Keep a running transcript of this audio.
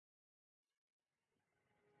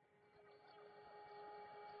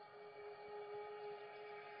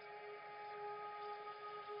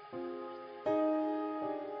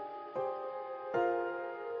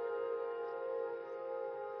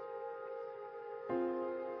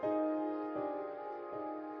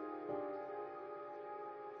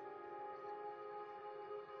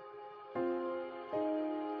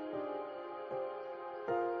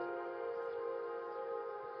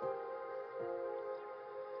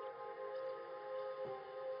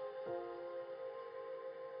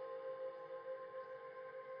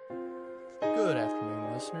Good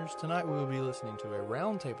afternoon, listeners. Tonight we will be listening to a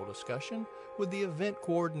roundtable discussion with the event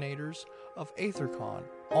coordinators of AetherCon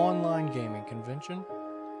online gaming convention.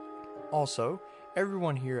 Also,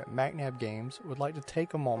 everyone here at MacNab Games would like to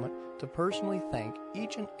take a moment to personally thank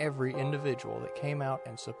each and every individual that came out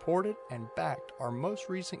and supported and backed our most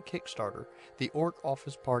recent Kickstarter, the Orc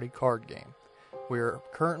Office Party card game. We are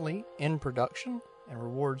currently in production, and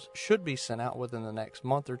rewards should be sent out within the next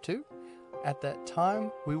month or two. At that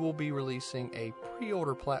time, we will be releasing a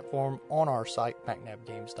pre-order platform on our site,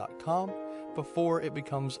 MacNabGames.com, before it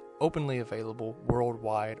becomes openly available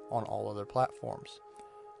worldwide on all other platforms.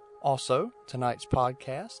 Also, tonight's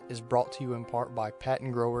podcast is brought to you in part by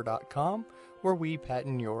PatentGrower.com, where we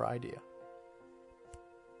patent your idea.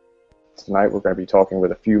 Tonight we're going to be talking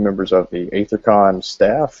with a few members of the AetherCon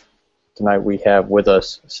staff. Tonight we have with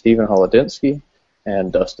us Stephen Holodinsky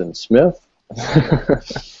and Dustin Smith.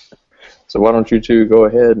 So why don't you two go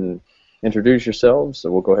ahead and introduce yourselves? So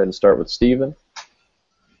we'll go ahead and start with Stephen.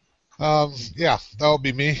 Yeah, that'll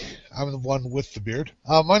be me. I'm the one with the beard.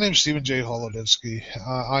 My name's Stephen J. Holodinsky.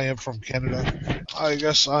 I am from Canada. I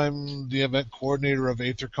guess I'm the event coordinator of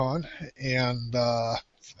AetherCon, and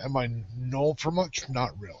am I known for much?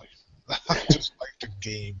 Not really. I just like the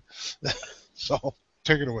game. So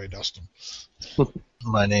take it away, Dustin.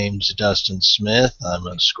 My name's Dustin Smith. I'm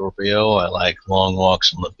a Scorpio. I like long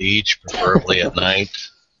walks on the beach, preferably at night.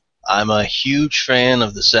 I'm a huge fan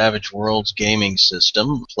of the Savage Worlds gaming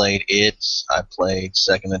system. Played it. I played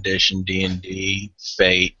 2nd edition D&D,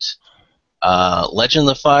 Fate, Legend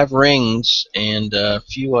of the Five Rings, and a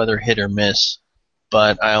few other hit or miss.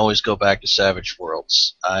 But I always go back to Savage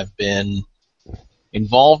Worlds. I've been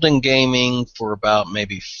involved in gaming for about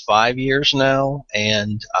maybe 5 years now,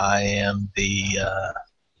 and I am the,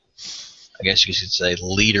 I guess you could say,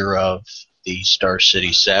 leader of the Star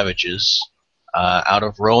City Savages out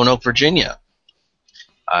of Roanoke, Virginia.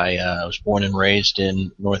 I was born and raised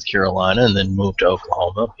in North Carolina and then moved to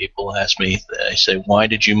Oklahoma. People ask me, they say, why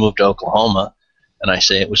did you move to Oklahoma? And I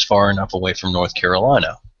say it was far enough away from North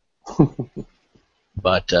Carolina.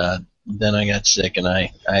 But then I got sick and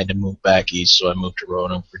I had to move back east, so I moved to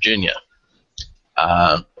Roanoke, Virginia.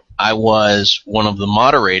 I was one of the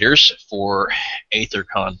moderators for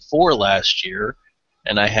AetherCon 4 last year,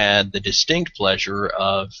 and I had the distinct pleasure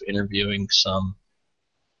of interviewing some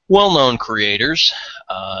well-known creators,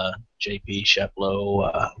 J.P. Sheplow,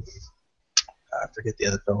 I forget the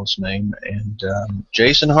other fellow's name, and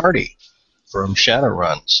Jason Hardy from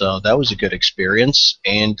Shadowrun. So that was a good experience.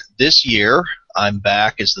 And this year, I'm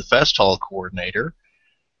back as the Fest Hall coordinator.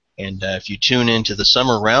 And if you tune into the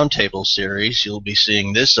Summer Roundtable series, you'll be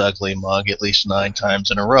seeing this ugly mug at least 9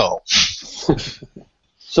 times in a row.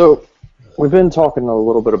 So we've been talking a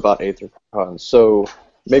little bit about AetherCon. So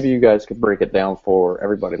maybe you guys could break it down for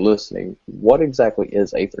everybody listening. What exactly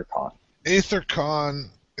is AetherCon? AetherCon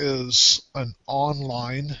is an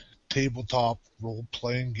online tabletop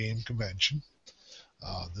role-playing game convention.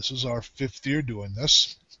 This is our 5th year doing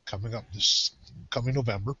this, coming up this coming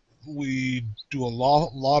November. We do a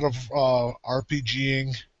lot of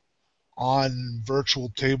RPGing on virtual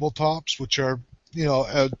tabletops, which are,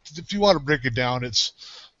 if you want to break it down,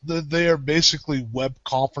 they are basically web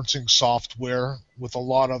conferencing software with a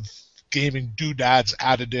lot of gaming doodads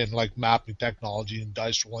added in, like mapping technology and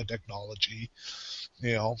dice rolling technology,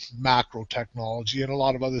 macro technology, and a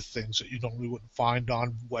lot of other things that you normally wouldn't find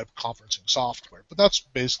on web conferencing software. But that's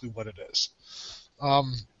basically what it is.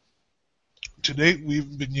 To date,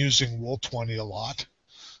 we've been using Roll20 a lot,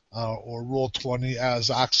 or Roll20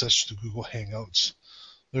 as access to Google Hangouts.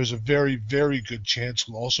 There's a very, very good chance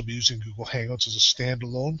we'll also be using Google Hangouts as a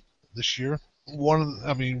standalone this year. One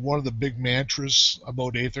of the big mantras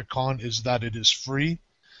about AetherCon is that it is free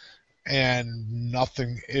and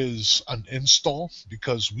nothing is an install,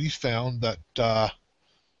 because we found that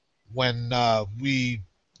when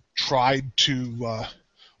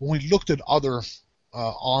we looked at other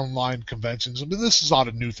online conventions, this is not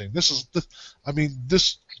a new thing. This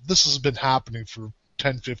has been happening for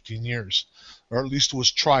 10, 15 years, or at least it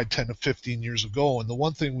was tried 10 to 15 years ago. And the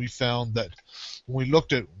one thing we found that when we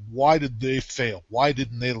looked at why did they fail, why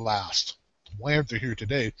didn't they last, why aren't they here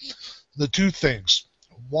today? The two things.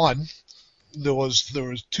 One, there was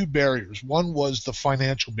 2 barriers. One was the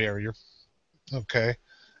financial barrier, okay,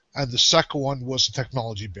 and the second one was the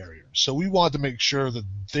technology barrier. So we wanted to make sure that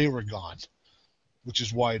they were gone, which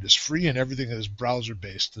is why it is free and everything is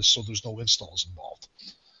browser-based, so there's no installs involved.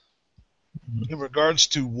 In regards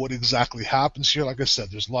to what exactly happens here, like I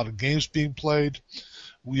said, there's a lot of games being played.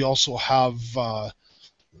 We also have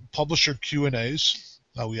publisher Q&As.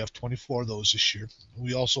 We have 24 of those this year.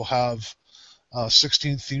 We also have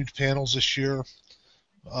 16 themed panels this year.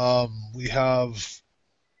 We have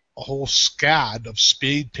a whole scad of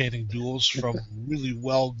spade painting duels from really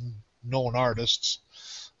well-known artists.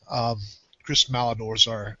 Chris Malador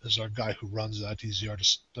is our guy who runs that. He's the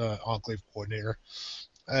artist enclave coordinator.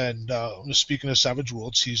 And speaking of Savage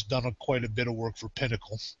Worlds, he's done quite a bit of work for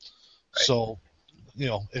Pinnacle. Right. So,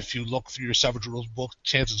 if you look through your Savage Worlds book,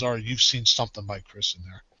 chances are you've seen something by Chris in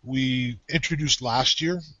there. We introduced last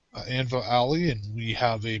year Anvil Alley, and we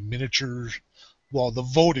have a miniature. Well, the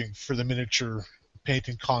voting for the miniature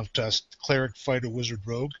painting contest, Cleric, Fighter, Wizard,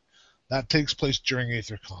 Rogue, that takes place during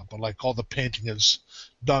Aethercon. But like all the painting is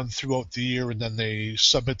done throughout the year, and then they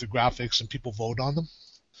submit the graphics and people vote on them.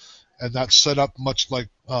 And that's set up much like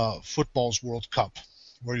football's World Cup,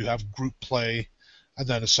 where you have group play and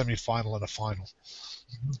then a semifinal and a final.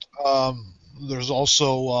 There's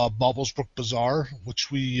also Baublesbrook Bazaar, which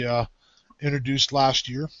we introduced last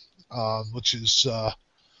year, which is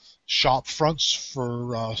shop fronts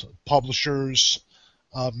for publishers,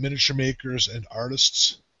 miniature makers, and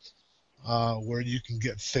artists, where you can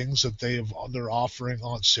get things that they're offering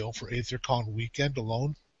on sale for Aethercon weekend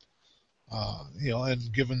alone.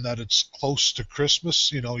 And given that it's close to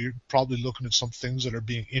Christmas, you're probably looking at some things that are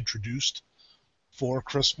being introduced for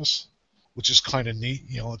Christmas, which is kind of neat.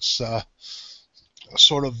 It's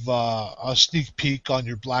sort of a sneak peek on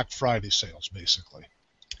your Black Friday sales, basically.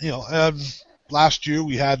 Last year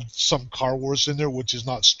we had some Car Wars in there, which is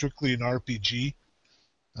not strictly an RPG.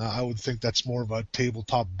 I would think that's more of a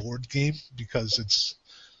tabletop board game because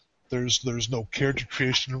there's no character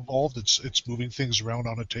creation involved. It's moving things around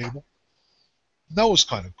on a table. That was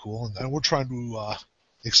kind of cool, and we're trying to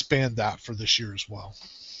expand that for this year as well.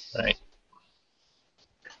 Right.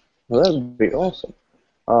 Well, that would be awesome.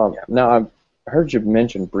 Now, I heard you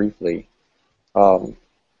mention briefly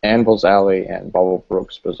Anvil's Alley and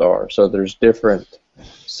Baublesbrook's Bazaar. So there's different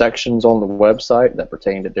sections on the website that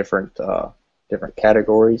pertain to different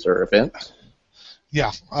categories or events?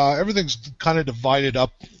 Yeah, everything's kind of divided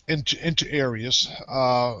up into areas.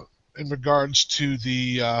 In regards to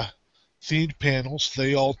the themed panels,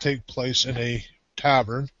 they all take place in a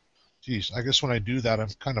tavern. Geez, I guess when I do that, I'm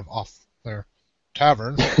kind of off there.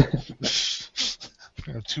 Tavern.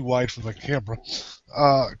 Too wide for the camera.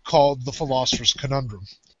 Called the Philosopher's Conundrum.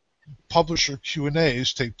 Publisher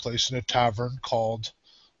Q&As take place in a tavern called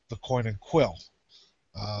the Coin and Quill.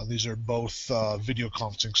 These are both video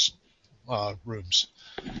conferencing rooms.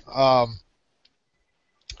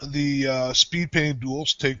 The speed painting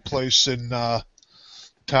duels take place in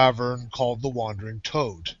tavern called the Wandering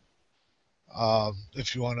Toad.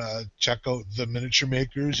 If you want to check out the miniature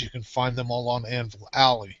makers, you can find them all on Anvil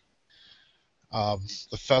Alley.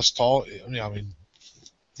 The Fest Hall,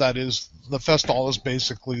 the Fest Hall is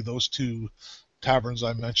basically those two taverns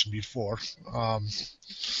I mentioned before.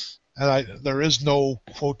 There is no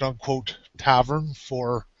quote-unquote tavern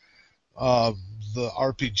for the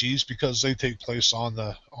RPGs because they take place on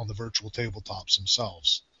the virtual tabletops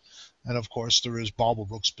themselves. And of course, there is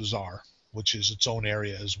Baublesbrook's Bazaar, which is its own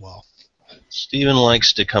area as well. Stephen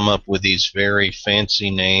likes to come up with these very fancy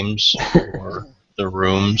names for the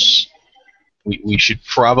rooms. We should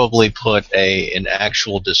probably put an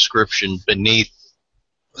actual description beneath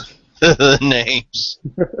the names.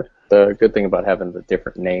 The good thing about having the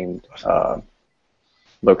different named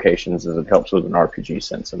locations is it helps with an RPG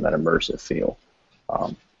sense and that immersive feel.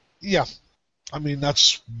 Yeah.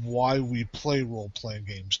 That's why we play role-playing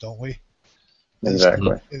games, don't we?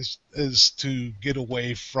 Exactly. Is to get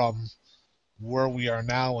away from where we are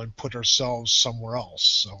now and put ourselves somewhere else.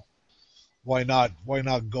 So why not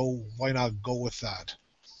go with that?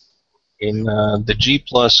 In the G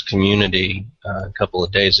Plus community a couple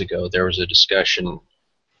of days ago, there was a discussion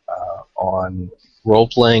on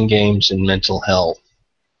role-playing games and mental health.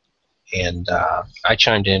 And I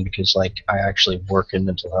chimed in because, I actually work in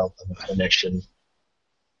mental health. I'm a clinician.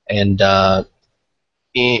 And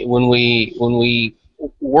when we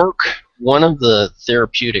work, one of the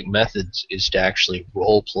therapeutic methods is to actually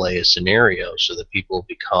role-play a scenario so that people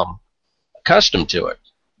become accustomed to it.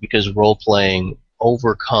 Because role-playing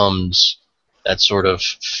overcomes that sort of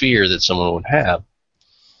fear that someone would have.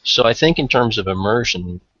 So I think in terms of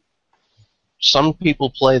immersion, some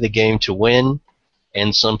people play the game to win,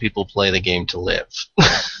 and some people play the game to live.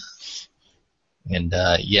 And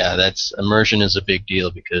that's immersion is a big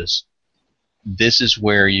deal because this is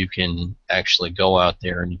where you can actually go out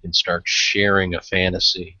there and you can start sharing a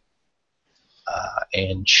fantasy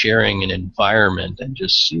and sharing an environment and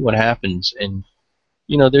just see what happens. And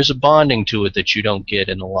there's a bonding to it that you don't get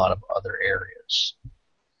in a lot of other areas.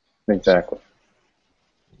 Exactly.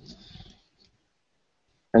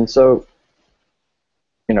 And so,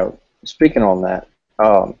 speaking on that,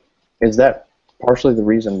 is that partially the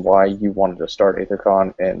reason why you wanted to start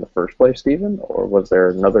AetherCon in the first place, Stephen, or was there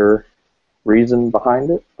another reason behind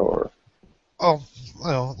it, or? Oh,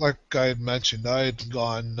 well, like I had mentioned, I had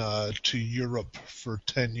gone to Europe for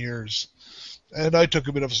 10 years, and I took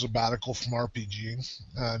a bit of a sabbatical from RPGing,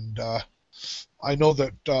 and I know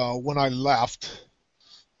that when I left,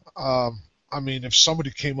 I mean, if somebody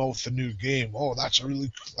came out with a new game, oh,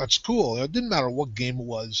 that's cool. It didn't matter what game it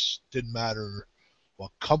was, didn't matter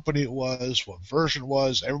what company it was, what version it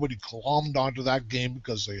was. Everybody glommed onto that game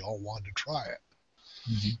because they all wanted to try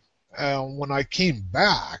it. Mm-hmm. And when I came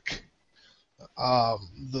back,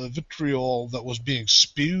 the vitriol that was being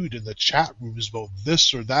spewed in the chat rooms about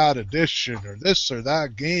this or that edition or this or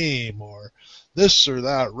that game or this or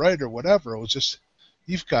that writer, whatever, it was just,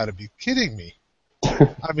 you've got to be kidding me.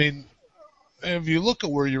 I mean, if you look at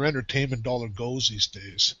where your entertainment dollar goes these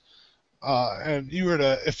days, and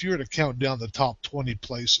if you were to count down the top 20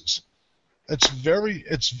 places, it's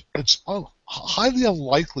highly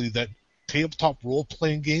unlikely that tabletop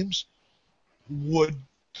role-playing games would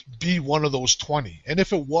be one of those 20. And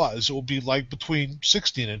if it was, it would be like between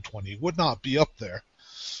 16 and 20. It would not be up there.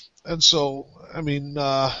 And so, I mean,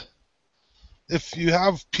 if you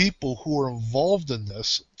have people who are involved in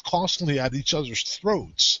this constantly at each other's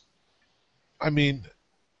throats, I mean,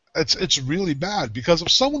 it's really bad, because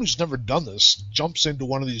if someone who's never done this jumps into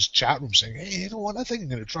one of these chat rooms saying, hey, you know what, I think I'm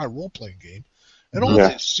going to try a role-playing game, and all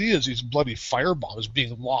they see is these bloody firebombs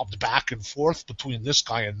being lobbed back and forth between this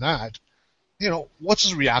guy and that, what's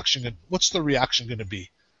the reaction going to be?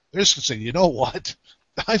 They're just going to say, you know what,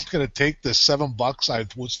 I'm going to take this $7 I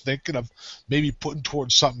was thinking of maybe putting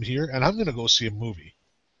towards something here, and I'm going to go see a movie,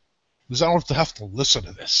 because I don't have to listen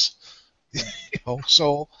to this.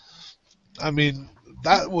 So, I mean,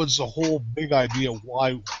 that was the whole big idea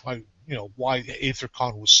why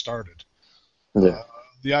AetherCon was started. Yeah.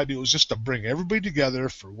 The idea was just to bring everybody together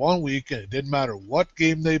for 1 week, and it didn't matter what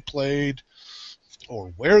game they played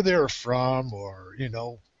or where they were from or,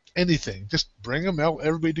 anything. Just bring them out,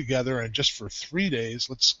 everybody together, and just for 3 days,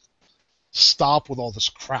 let's stop with all this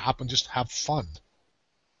crap and just have fun,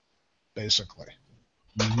 basically.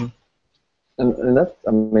 Mm-hmm. And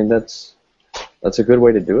that's a good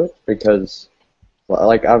way to do it, because,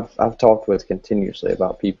 like, I've talked continuously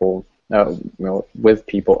about people, with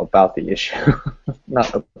people about the issue,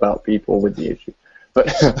 not about people with the issue,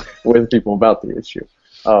 but with people about the issue,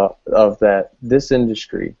 of that this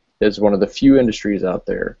industry is one of the few industries out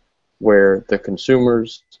there where the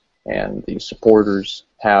consumers and the supporters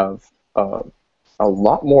have a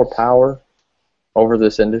lot more power over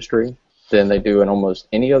this industry than they do in almost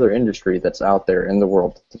any other industry that's out there in the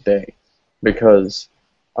world today, because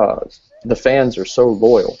the fans are so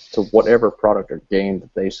loyal to whatever product or game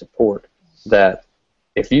that they support that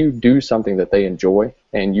if you do something that they enjoy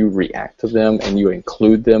and you react to them and you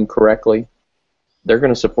include them correctly, they're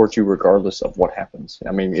going to support you regardless of what happens.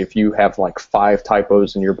 I mean, if you have like 5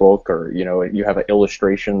 typos in your book, or you have an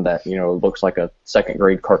illustration that looks like a second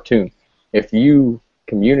grade cartoon, if you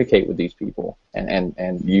communicate with these people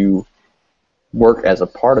and you work as a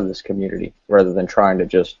part of this community rather than trying to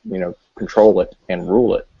just control it and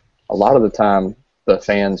rule it, a lot of the time the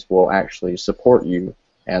fans will actually support you,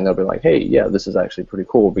 and they'll be like, hey, yeah, this is actually pretty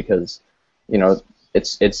cool, because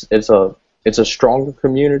it's a stronger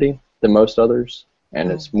community than most others, and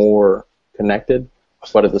it's more connected,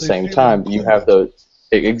 but at the same time you have those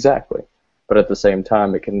exactly, but at the same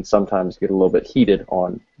time it can sometimes get a little bit heated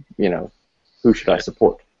on who should I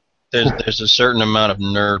support. There's a certain amount of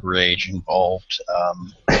nerd rage involved.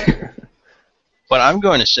 But I'm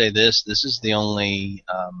going to say this is the only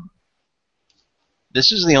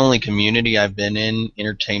community I've been in,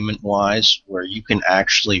 entertainment-wise, where you can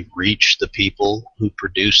actually reach the people who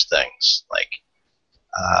produce things. Like,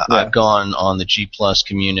 I've gone on the G Plus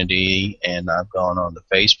community, and I've gone on the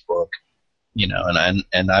Facebook,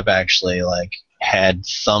 and I've actually had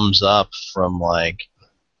thumbs up from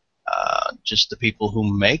just the people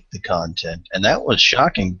who make the content, and that was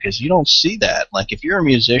shocking, because you don't see that. Like, if you're a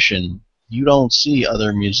musician, you don't see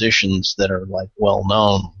other musicians that are well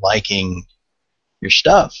known liking your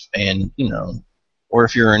stuff, and or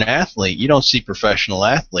if you're an athlete, you don't see professional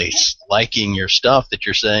athletes liking your stuff that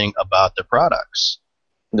you're saying about the products.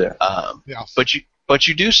 Yeah. But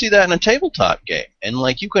you do see that in a tabletop game, and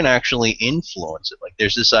you can actually influence it.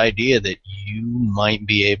 There's this idea that you might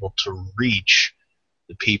be able to reach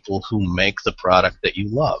the people who make the product that you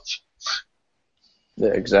love. Yeah,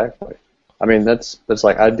 exactly. I mean, that's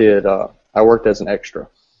like I worked as an extra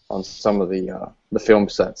on some of the film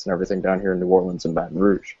sets and everything down here in New Orleans and Baton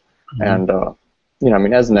Rouge. Mm-hmm. And I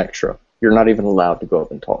mean, as an extra, you're not even allowed to go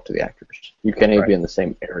up and talk to the actors. You can't even be in the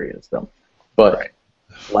same area as them. But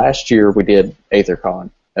last year we did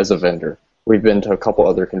AetherCon as a vendor. We've been to a couple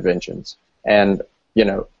other conventions, and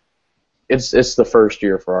it's the first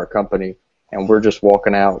year for our company, and we're just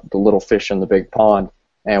walking out the little fish in the big pond,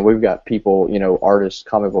 and we've got people, artists,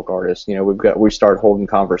 comic book artists. We start holding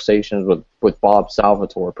conversations with Bob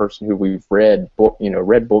Salvatore, a person who we've read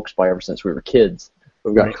books by ever since we were kids.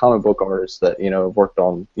 We've got comic book artists that worked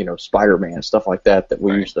on Spider-Man and stuff like that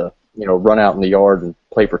we used to run out in the yard and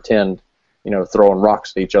play pretend, throwing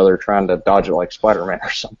rocks at each other trying to dodge it like Spider-Man or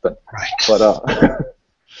something. Right. But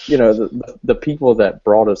the people that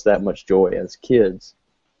brought us that much joy as kids,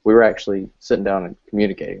 we were actually sitting down and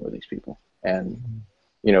communicating with these people, and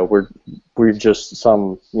we're just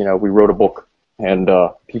we wrote a book and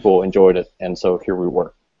people enjoyed it, and so here we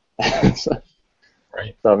were.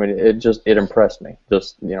 Right. So I mean, it impressed me,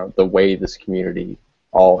 just the way this community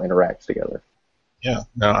all interacts together. Yeah,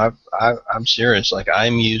 no, I'm serious. Like,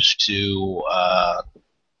 I'm used to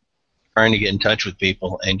trying to get in touch with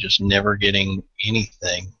people and just never getting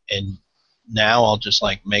anything, and now I'll just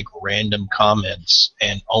make random comments,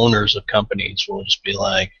 and owners of companies will just be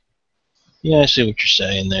like, "Yeah, I see what you're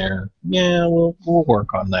saying there. Yeah, we'll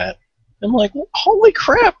work on that." I'm like, "Holy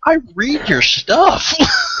crap! I read your stuff."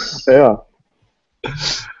 Yeah. I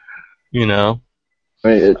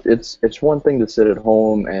mean, it's one thing to sit at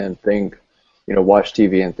home and think, watch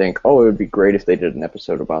TV and think, oh, it would be great if they did an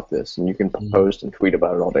episode about this, and you can post and tweet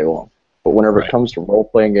about it all day long. But whenever it comes to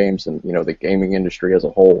role-playing games and, the gaming industry as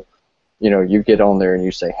a whole, you get on there and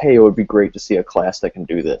you say, hey, it would be great to see a class that can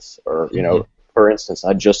do this. Or, for instance,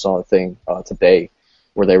 I just saw a thing today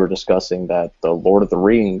where they were discussing that the Lord of the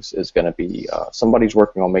Rings is going to be, somebody's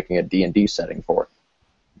working on making a D&D setting for it.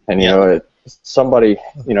 And, somebody,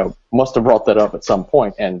 must have brought that up at some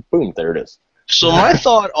point, and boom, there it is. So my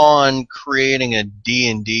thought on creating a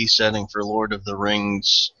D&D setting for Lord of the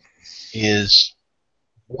Rings is,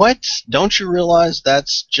 what? Don't you realize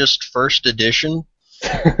that's just first edition?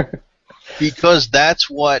 Because that's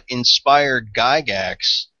what inspired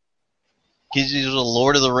Gygax. He was a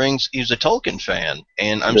Lord of the Rings, he was a Tolkien fan,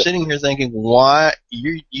 and I'm sitting here thinking, why,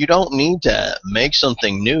 you don't need to make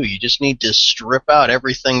something new, you just need to strip out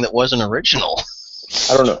everything that wasn't original.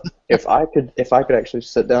 I don't know. If I could actually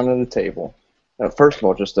sit down at a table, first of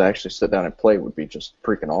all, just to actually sit down and play would be just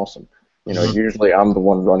freaking awesome. Usually I'm the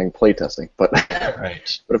one running playtesting, but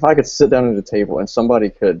but if I could sit down at a table and somebody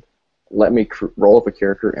could let me roll up a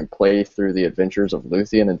character and play through the adventures of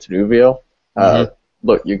Luthien and Tenuvio,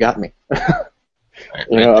 look, you got me.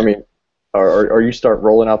 I mean, or you start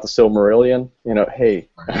rolling out the Silmarillion, hey.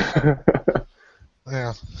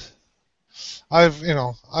 Yeah. I've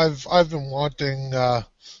been wanting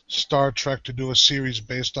Star Trek to do a series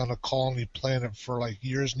based on a colony planet for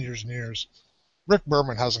years and years and years. Rick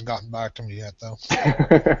Berman hasn't gotten back to me yet, though.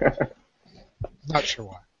 Not sure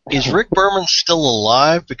why. Is Rick Berman still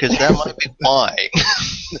alive? Because that might be why.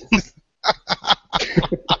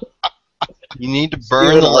 You need to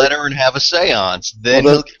burn the letter and have a seance. Then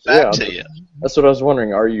he'll get back to you. That's what I was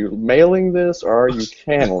wondering. Are you mailing this, or are you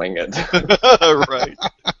channeling it? Right.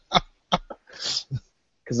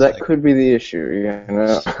 Because that could be the issue,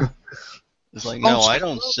 It's no, I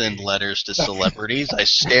don't send letters to celebrities. I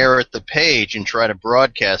stare at the page and try to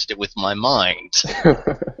broadcast it with my mind.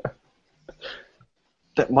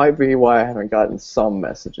 That might be why I haven't gotten some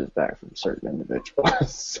messages back from certain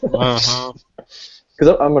individuals.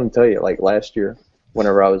 Because I'm going to tell you, last year,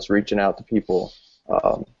 whenever I was reaching out to people,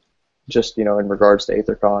 just, in regards to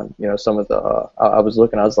AetherCon, some of the, I was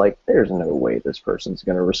looking, I was like, there's no way this person's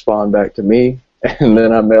going to respond back to me. And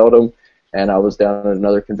then I mailed them, and I was down at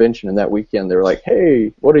another convention, and that weekend they were like,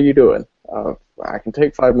 hey, what are you doing? I can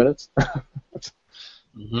take 5 minutes.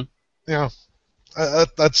 Yeah.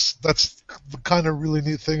 That's the kind of really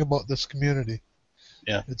neat thing about this community.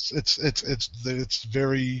 Yeah. It's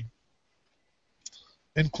very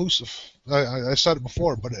inclusive. I said it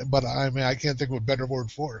before, but I mean, I can't think of a better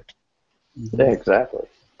word for it. Yeah, exactly.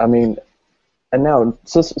 I mean, and now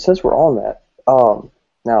since we're on that,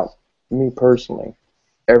 now me personally,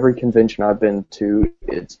 every convention I've been to,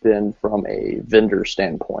 it's been from a vendor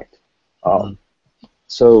standpoint.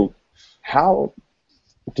 So how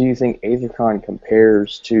do you think AetherCon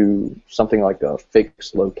compares to something like a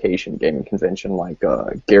fixed location gaming convention like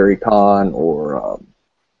GaryCon or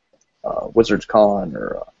WizardsCon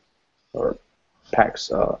or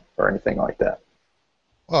PAX or anything like that?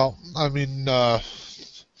 Well, I mean, I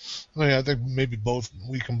think maybe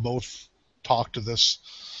we can both talk to this.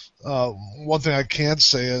 One thing I can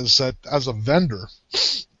say is that as a vendor,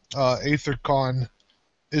 AetherCon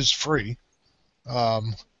is free.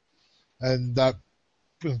 and that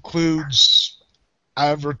includes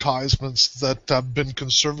advertisements that have been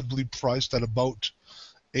conservatively priced at about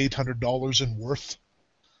 $800 in worth,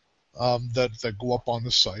 that go up on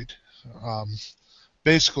the site.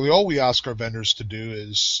 Basically, all we ask our vendors to do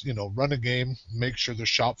is, run a game, make sure the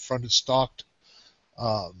shop front is stocked.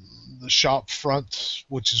 The shop front,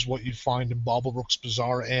 which is what you find in Bobblebrooks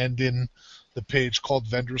Bazaar and in the page called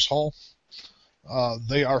Vendors Hall,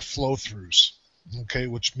 they are flow-throughs, okay,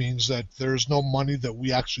 which means that there's no money that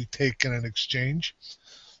we actually take in an exchange.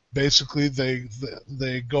 Basically,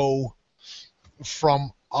 they go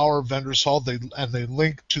from our Vendors Hall, and they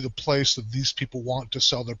link to the place that these people want to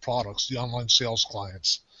sell their products, the online sales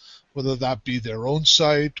clients, whether that be their own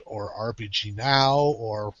site or RPG Now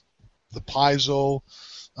or the Paizo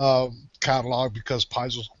catalog, because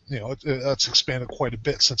Paizo, that's expanded quite a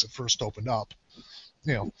bit since it first opened up.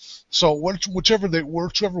 So whichever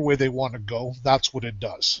way they want to go, that's what it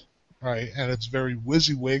does, right? And it's very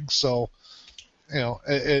WYSIWYG, so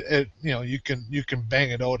you can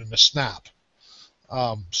bang it out in a snap.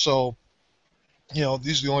 So these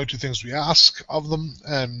are the only two things we ask of them,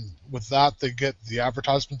 and with that they get the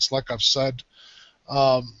advertisements. Like I've said,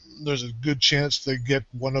 there's a good chance they get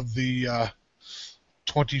one of the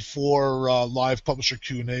 24 live publisher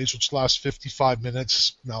Q&As, which last 55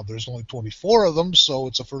 minutes. Now there's only 24 of them, so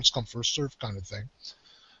it's a first come first serve kind of thing.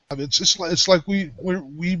 I mean, it's like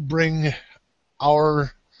we bring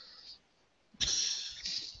our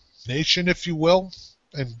nation, if you will,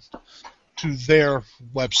 and to their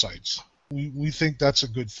websites. We think that's a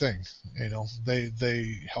good thing.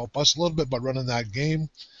 They help us a little bit by running that game,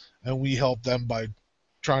 and we help them by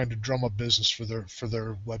trying to drum up business for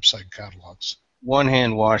their website catalogs. One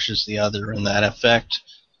hand washes the other in that effect.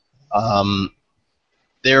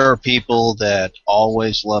 There are people that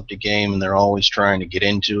always loved a game and they're always trying to get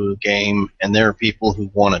into a game, and there are people who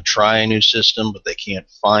want to try a new system but they can't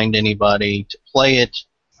find anybody to play it.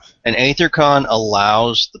 And Aethercon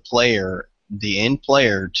allows the end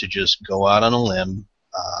player, to just go out on a limb,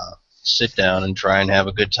 sit down and try and have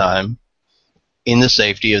a good time in the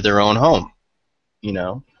safety of their own home.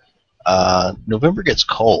 November gets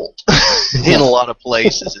cold in a lot of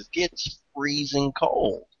places. It gets freezing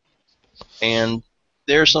cold. And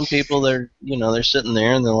there are some people that they're sitting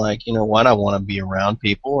there and they're like, what, I want to be around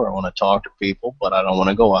people or I want to talk to people, but I don't want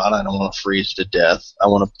to go out. I don't want to freeze to death. I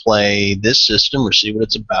want to play this system or see what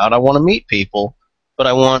it's about. I want to meet people, but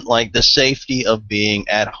I want the safety of being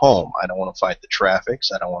at home. I don't want to fight the traffic.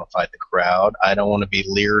 I don't want to fight the crowd. I don't want to be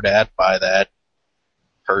leered at by that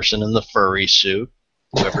person in the furry suit,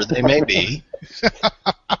 whoever they may be.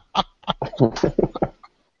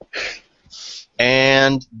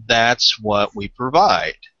 And that's what we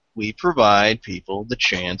provide. We provide people the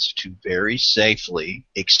chance to very safely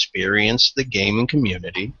experience the gaming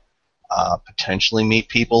community, potentially meet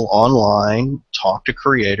people online, talk to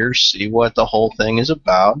creators, see what the whole thing is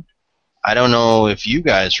about. I don't know if you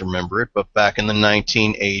guys remember it, but back in the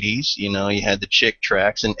 1980s, you had the chick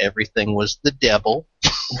tracks and everything was the devil.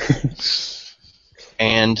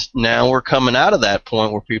 And now we're coming out of that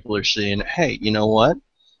point where people are saying, hey, you know what?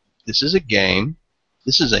 This is a game.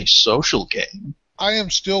 This is a social game. I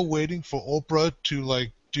am still waiting for Oprah to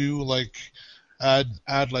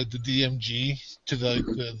add the DMG to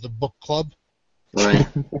the book club. Right.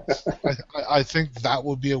 I think that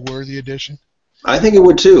would be a worthy addition. I think it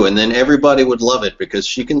would too, and then everybody would love it because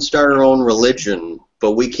she can start her own religion,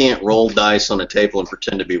 but we can't roll dice on a table and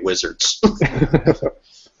pretend to be wizards.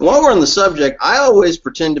 While we're on the subject, I always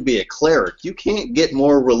pretend to be a cleric. You can't get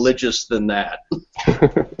more religious than that.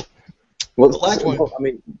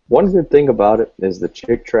 One good thing about it is the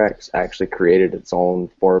Chick Tracks actually created its own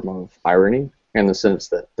form of irony, in the sense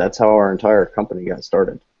that that's how our entire company got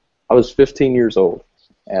started. I was 15 years old,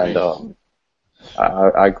 and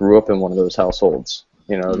I grew up in one of those households,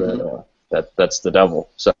 that's the devil.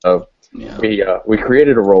 So we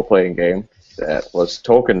created a role-playing game that was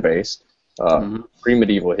token-based,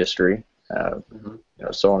 pre-medieval history,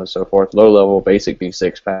 so on and so forth, low-level, basic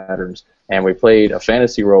D6 patterns, and we played a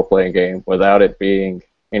fantasy role-playing game without it being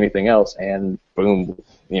anything else, and boom,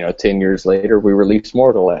 10 years later, we released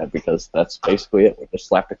Mortal Lad, because that's basically it. We just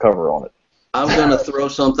slapped a cover on it. I'm going to throw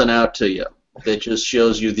something out to you that just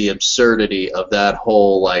shows you the absurdity of that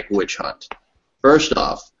whole, witch hunt. First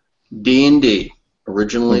off, D&D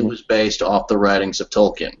originally was based off the writings of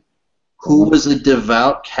Tolkien, who was a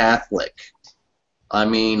devout Catholic. I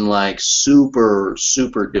mean, super,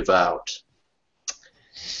 super devout.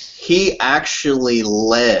 He actually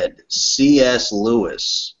led C.S.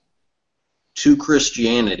 Lewis to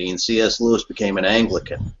Christianity, and C.S. Lewis became an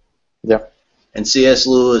Anglican. Yeah. And C.S.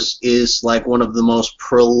 Lewis is like one of the most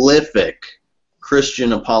prolific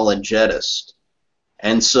Christian apologetists.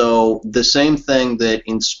 And so the same thing that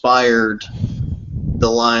inspired The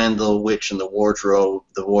Lion, the Witch, and the Wardrobe,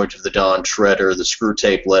 The Voyage of the Dawn Treader, the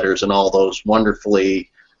Screwtape Letters, and all those wonderfully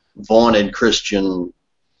vaunted Christian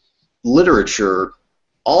literature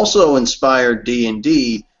also inspired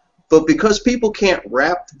D&D, but because people can't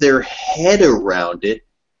wrap their head around it,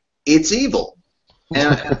 it's evil.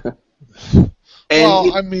 And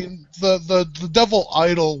well, I mean, the devil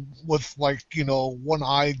idol with, like, one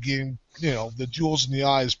eye getting, the jewels in the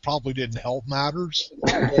eyes probably didn't help matters.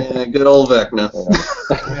 Yeah, good old Vecna.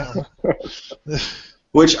 Yeah.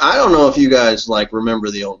 Which I don't know if you guys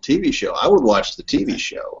remember the old TV show. I would watch the TV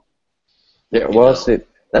show. Yeah, well, see,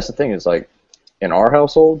 that's the thing is, like, in our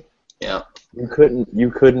household, yeah, you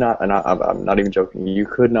could not, and I'm not even joking, you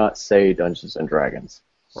could not say Dungeons and Dragons.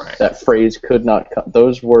 Right. That phrase could not,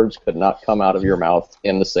 those words could not come out of your mouth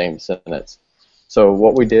in the same sentence. So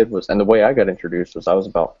what we did was, and the way I got introduced was I was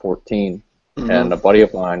about 14, and a buddy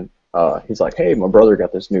of mine, he's like, hey, my brother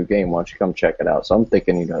got this new game, why don't you come check it out? So I'm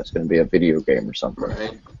thinking, it's going to be a video game or something.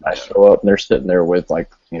 Right. I show up, and they're sitting there with,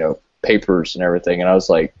 papers and everything, and I was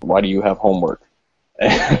like, why do you have homework?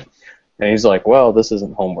 And he's like, well, this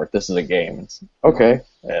isn't homework, this is a game. It's okay.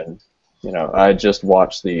 And, I just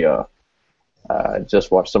watched some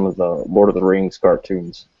of the Lord of the Rings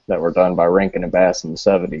cartoons that were done by Rankin and Bass in the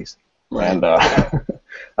 70s. Right. And I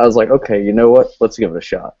was like, okay, you know what? Let's give it a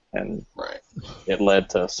shot. And it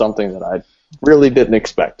led to something that I really didn't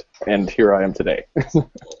expect. And here I am today.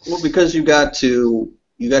 Well, because you got to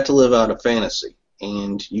live out a fantasy,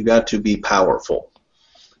 and you got to be powerful.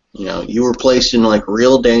 You were placed in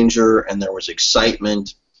real danger, and there was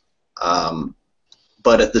excitement,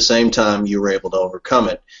 but at the same time, you were able to overcome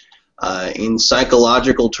it. In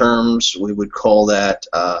psychological terms, we would call that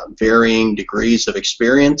varying degrees of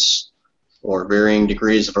experience or varying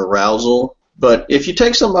degrees of arousal. But if you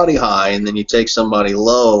take somebody high and then you take somebody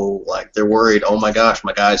low, like they're worried, oh my gosh,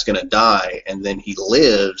 my guy's going to die, and then he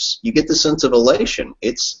lives, you get the sense of elation.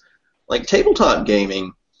 It's like tabletop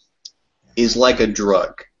gaming is like a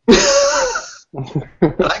drug.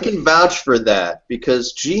 I can vouch for that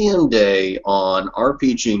because GM Day on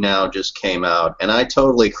RPG Now just came out, and I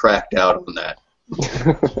totally cracked out on that.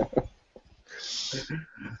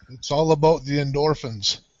 It's all about the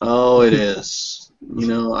endorphins. Oh, it is.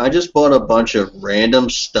 I just bought a bunch of random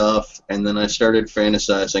stuff, and then I started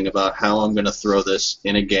fantasizing about how I'm going to throw this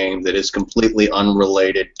in a game that is completely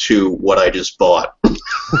unrelated to what I just bought.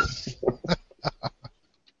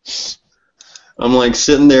 I'm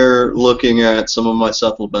sitting there looking at some of my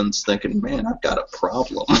supplements thinking, man, I've got a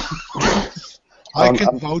problem. I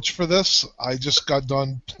can vouch for this. I just got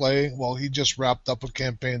done playing. Well, he just wrapped up a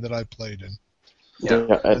campaign that I played in. Yeah.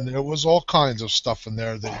 And there was all kinds of stuff in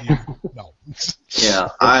there that you know. Yeah.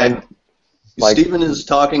 Stephen is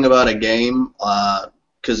talking about a game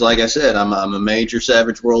because, like I said, I'm a major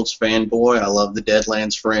Savage Worlds fanboy. I love the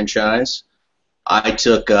Deadlands franchise. I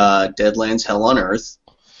took Deadlands Hell on Earth.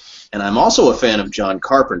 And I'm also a fan of John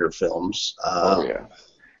Carpenter films.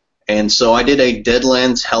 And so I did a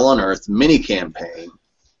Deadlands Hell on Earth mini-campaign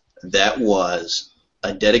that was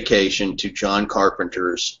a dedication to John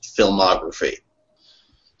Carpenter's filmography.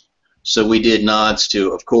 So we did nods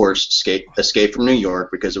to, of course, Escape from New York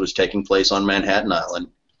because it was taking place on Manhattan Island.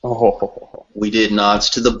 Oh. We did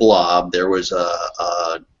nods to The Blob. There was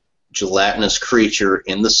a gelatinous creature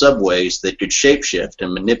in the subways that could shapeshift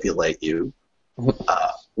and manipulate you.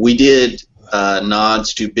 We did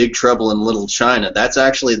nods to Big Trouble in Little China. That's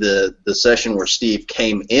actually the session where Steve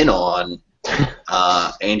came in on,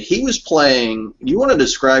 and he was playing. You want to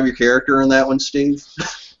describe your character in that one, Steve?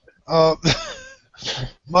 My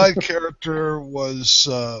character was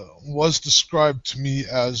described to me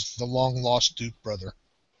as the long lost Duke brother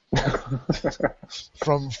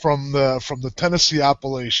from the Tennessee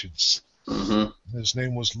Appalachians. Mm-hmm. His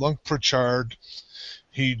name was Lunk Pritchard.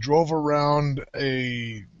 He drove around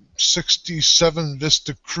a 67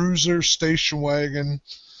 Vista Cruiser station wagon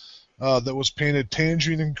that was painted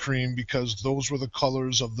tangerine and cream because those were the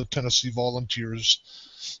colors of the Tennessee Volunteers,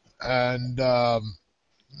 and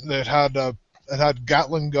it had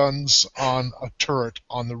Gatling guns on a turret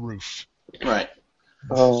on the roof. Right.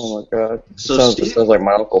 Oh my God! So Steve, sounds like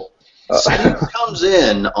my uncle. Steve comes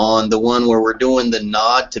in on the one where we're doing the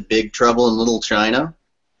nod to Big Trouble in Little China.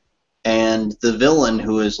 And the villain,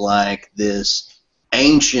 who is like this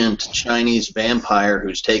ancient Chinese vampire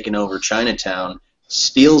who's taken over Chinatown,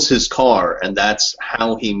 steals his car, and that's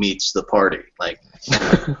how he meets the party.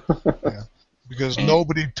 Yeah, because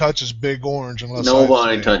nobody touches Big Orange unless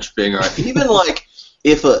nobody touched Big Orange. Even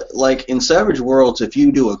like in Savage Worlds, if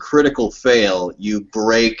you do a critical fail, you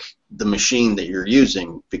break the machine that you're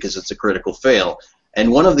using because it's a critical fail.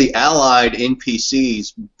 And one of the allied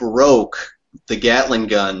NPCs broke the Gatling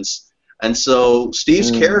guns, and so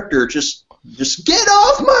Steve's character just get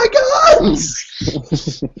off my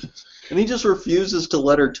guns, and he just refuses to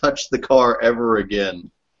let her touch the car ever again.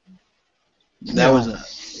 That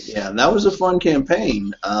was a fun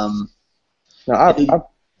campaign. No,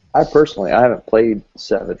 I personally haven't played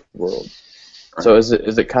Savage Worlds. Right. So is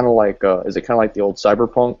it kind of like the old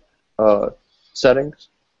Cyberpunk settings?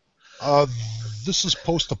 This is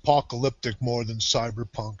post-apocalyptic more than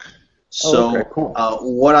cyberpunk. So okay, cool.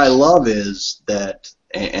 What I love is that,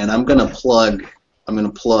 and I'm gonna plug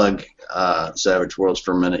Savage Worlds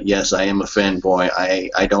for a minute. Yes, I am a fanboy.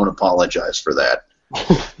 I don't apologize for that.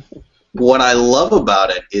 What I love about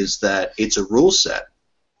it is that it's a rule set,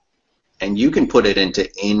 and you can put it into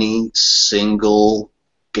any single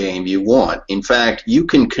game you want. In fact, you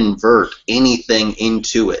can convert anything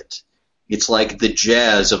into it. It's like the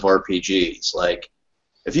jazz of RPGs. Like,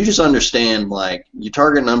 if you just understand, like, your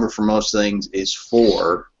target number for most things is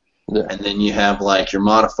 4, and then you have, like, your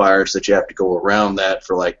modifiers that you have to go around that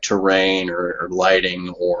for, like, terrain or lighting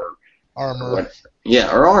or armor.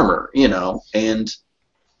 Or armor, you know. And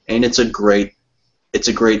it's a great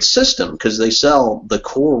system because they sell the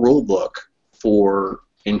core rulebook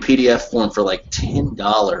in PDF form for like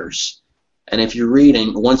 $10. And if you're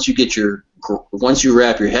reading, once you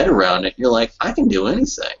wrap your head around it, you're like, I can do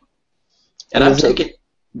anything. And I'm taking.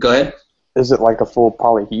 Go ahead. Is it like a full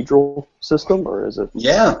polyhedral system, or is it?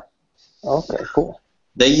 Yeah. Okay, cool.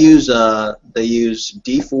 They use D4,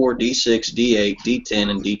 D6, D8, D10,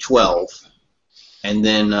 and D12, and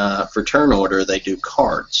then for turn order they do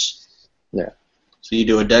cards. Yeah. So you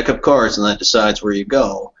do a deck of cards, and that decides where you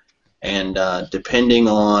go. And depending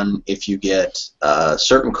on if you get a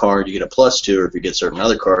certain card, you get a +2, or if you get certain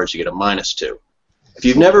other cards, you get a -2. If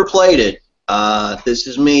you've never played it, this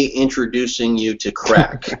is me introducing you to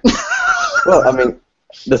crack. Well, I mean,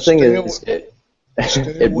 the thing is, it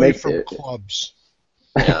makes from clubs.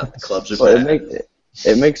 Yeah, clubs are bad.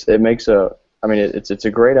 It's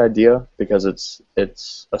a great idea because it's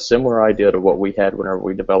a similar idea to what we had whenever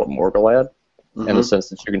we developed Morgulad. In the sense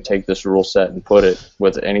that you can take this rule set and put it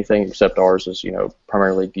with anything except ours is,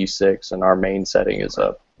 primarily D6, and our main setting is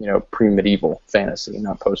pre-medieval fantasy,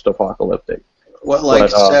 not post-apocalyptic. Well,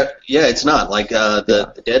 it's not. Like,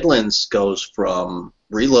 the Deadlands goes from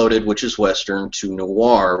Reloaded, which is Western, to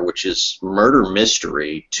Noir, which is murder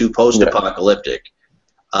mystery, to post-apocalyptic.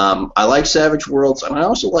 I like Savage Worlds, and I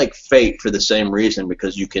also like Fate for the same reason,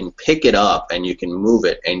 because you can pick it up and you can move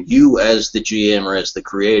it, and you as the GM or as the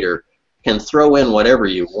creator can throw in whatever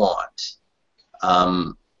you want.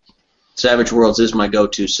 Savage Worlds is my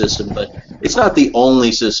go-to system, but it's not the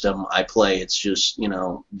only system I play. It's just,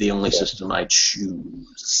 the only system I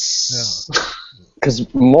choose. Because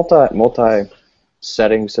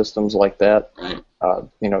multi-setting systems like that, right.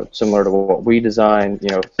 Similar to what we design,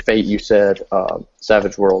 Fate, you said,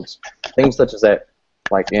 Savage Worlds, things such as that,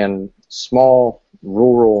 like in small,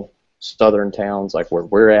 rural, southern towns like where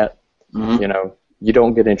we're at, you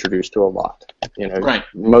don't get introduced to a lot. Right.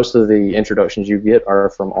 Most of the introductions you get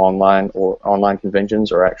are from online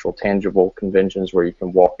conventions or actual tangible conventions where you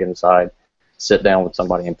can walk inside, sit down with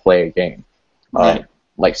somebody, and play a game. Right.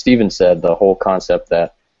 Like Steven said, the whole concept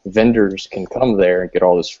that vendors can come there and get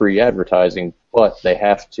all this free advertising, but they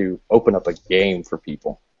have to open up a game for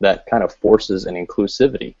people. That kind of forces an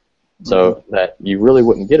inclusivity, so that you really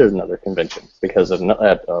wouldn't get at another convention, because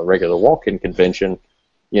at a regular walk-in convention,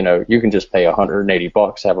 you can just pay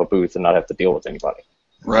 $180, have a booth, and not have to deal with anybody.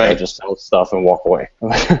 Right. Just sell stuff and walk away.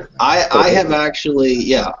 I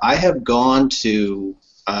have gone to,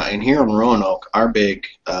 and here in Roanoke, our big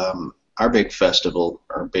festival,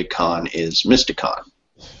 our big con is Mysticon.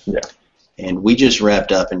 Yeah. And we just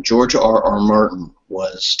wrapped up, and George R.R. Martin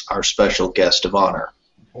was our special guest of honor.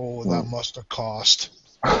 Oh, that must have cost.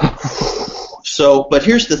 So, but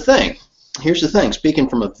here's the thing. Speaking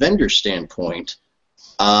from a vendor standpoint,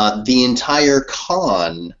 the entire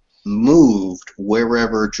con moved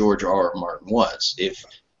wherever George R.R. Martin was. If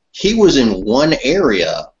he was in one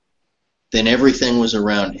area, then everything was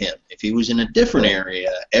around him. If he was in a different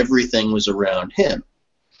area, everything was around him.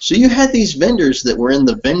 So you had these vendors that were in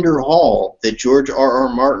the vendor hall that George R.R.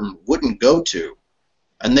 Martin wouldn't go to,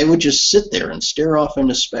 and they would just sit there and stare off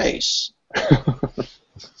into space.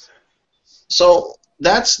 So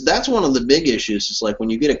that's one of the big issues. Is like when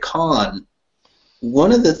you get a con,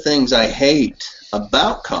 one of the things I hate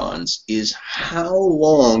about cons is how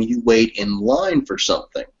long you wait in line for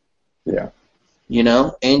something. Yeah.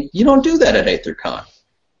 And you don't do that at AetherCon.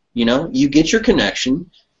 you get your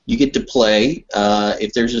connection, you get to play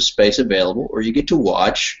if there's a space available, or you get to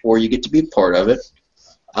watch, or you get to be a part of it.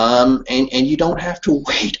 And you don't have to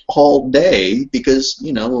wait all day because,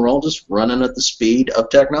 we're all just running at the speed of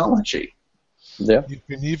technology. Yeah. You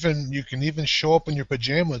can even show up in your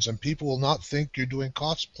pajamas and people will not think you're doing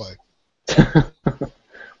cosplay.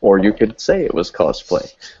 Or you could say it was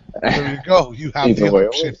cosplay. There you go. You have the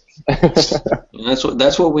option.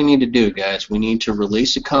 That's what we need to do, guys. We need to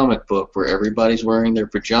release a comic book where everybody's wearing their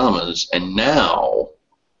pajamas, and now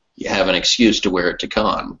you have an excuse to wear it to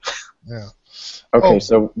con. Yeah. Okay,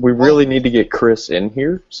 so we really need to get Chris in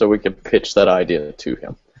here so we can pitch that idea to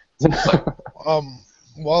him.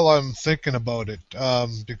 While I'm thinking about it,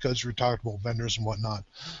 because we're talking about vendors and whatnot,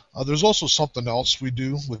 there's also something else we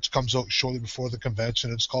do which comes out shortly before the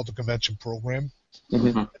convention. It's called the Convention Program.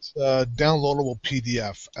 Mm-hmm. It's a downloadable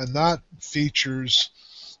PDF, and that features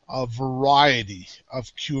a variety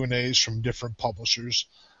of Q&As from different publishers,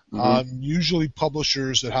 usually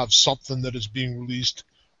publishers that have something that is being released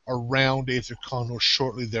around AetherCon or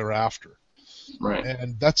shortly thereafter. Right.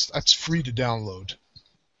 And that's free to download.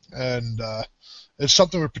 And it's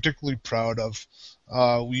something we're particularly proud of.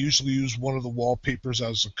 We usually use one of the wallpapers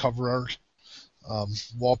as a cover art.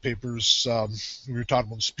 Wallpapers, we were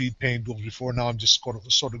talking about speed paint tools before. Now I'm just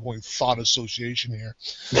sort of going thought association here.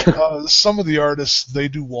 Some of the artists, they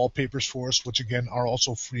do wallpapers for us, which again are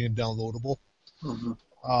also free and downloadable. And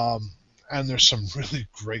there's some really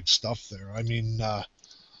great stuff there. I mean,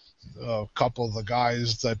 a couple of the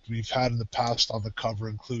guys that we've had in the past on the cover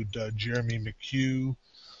include Jeremy McHugh,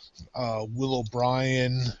 Will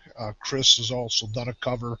O'Brien, Chris has also done a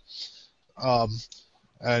cover,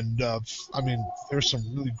 and I mean, there's some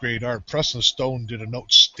really great art. Preston Stone did an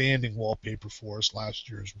outstanding wallpaper for us last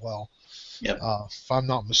year as well. Yep. If I'm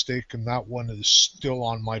not mistaken, that one is still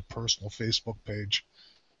on my personal Facebook page,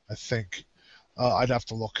 I think. I'd have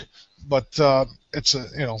to look, but it's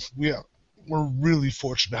we're really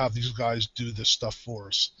fortunate to have these guys do this stuff for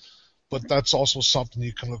us. But that's also something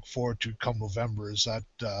you can look forward to come November, is that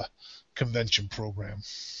convention program.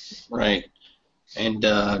 Right. And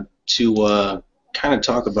to kind of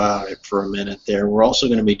talk about it for a minute there, we're also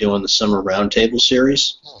going to be doing the Summer Roundtable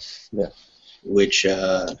series. Yeah. Which,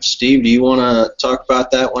 Steve, do you want to talk about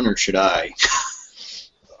that one, or should I?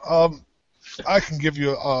 I can give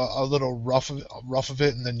you a little rough of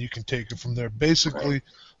it, and then you can take it from there. Basically,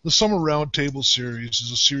 the Summer Roundtable series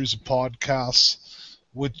is a series of podcasts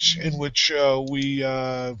in which we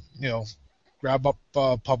grab up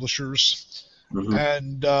publishers,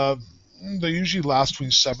 and they usually last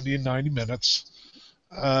between 70 and 90 minutes.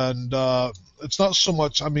 And it's not so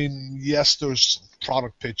much, I mean, yes, there's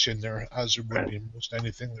product pitch in there, as there would be in most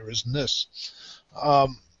anything there is in this.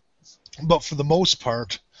 But for the most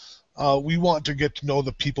part, we want to get to know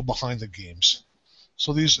the people behind the games.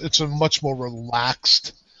 So it's a much more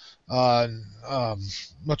relaxed environment.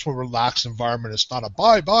 It's not a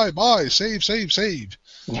buy, save.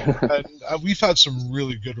 And we've had some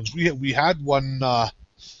really good ones. We had one,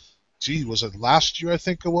 was it last year, I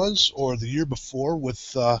think it was, or the year before,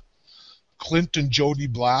 with Clint and Jody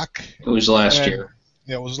Black. It was last year.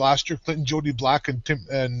 Yeah, it was last year. Clint and Jody Black and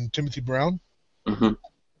Timothy Brown. Mm-hmm.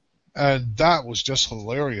 And that was just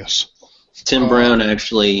hilarious. Tim Brown,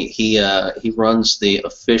 actually, he runs the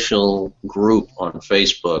official group on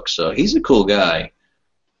Facebook, so he's a cool guy.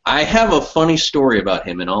 I have a funny story about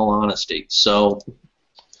him, in all honesty. So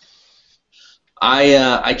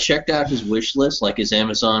I checked out his wish list, like his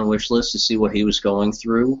Amazon wish list, to see what he was going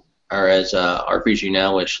through, or his RPG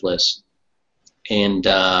Now wish list. And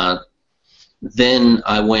then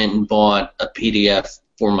I went and bought a PDF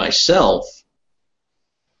for myself.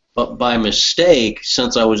 But by mistake,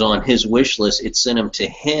 since I was on his wish list, it sent them to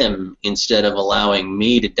him instead of allowing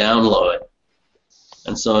me to download it.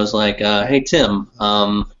 And so I was like, hey, Tim,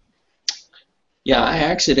 yeah, I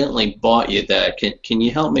accidentally bought you that. Can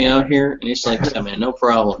you help me out here? And he's like, yeah, man, no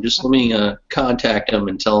problem. Just let me contact them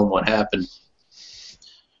and tell them what happened.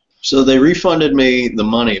 So they refunded me the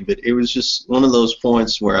money, but it was just one of those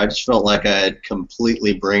points where I just felt like I had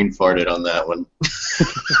completely brain farted on that one.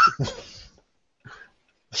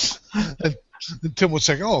 And Tim would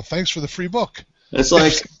say, oh, thanks for the free book. It's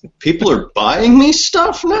like, people are buying me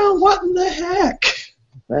stuff now? What in the heck?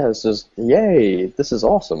 Yeah, it's just, yay, this is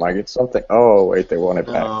awesome. I get something. Oh, wait, they want it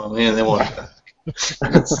back. Oh, man, they want it back.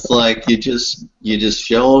 It's like you just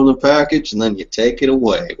show them the package and then you take it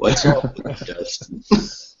away. What's up with that, Dustin?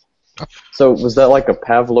 So was that like a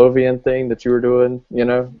Pavlovian thing that you were doing,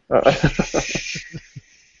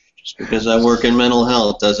 Just because I work in mental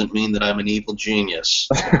health doesn't mean that I'm an evil genius.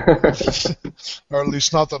 Or at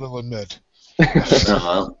least not that I'll admit.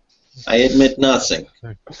 No, I admit nothing.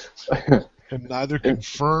 And neither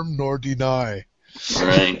confirm nor deny.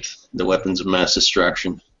 Right. The weapons of mass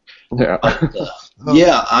destruction. Yeah.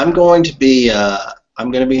 Yeah, I'm going to be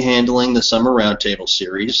handling the Summer Roundtable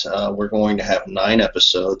series. We're going to have 9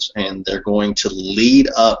 episodes, and they're going to lead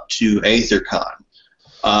up to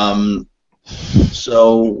AetherCon.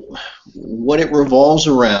 So what it revolves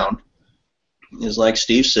around is, like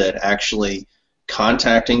Steve said, actually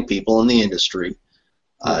contacting people in the industry,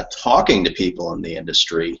 talking to people in the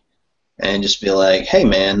industry, and just be like, hey,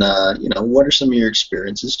 man, what are some of your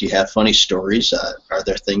experiences? Do you have funny stories? Are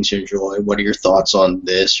there things you enjoy? What are your thoughts on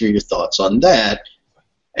this or your thoughts on that?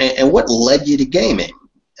 And what led you to gaming?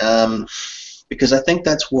 Because I think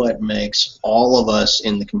that's what makes all of us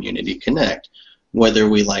in the community connect. Whether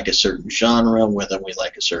we like a certain genre, whether we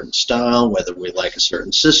like a certain style, whether we like a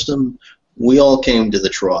certain system, we all came to the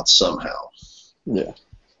trough somehow. Yeah.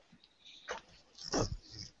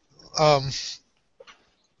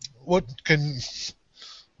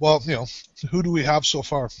 Who do we have so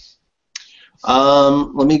far?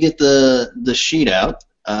 Let me get the sheet out.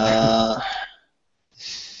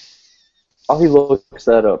 While he looks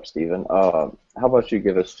that up, Stephen, how about you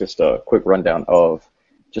give us just a quick rundown of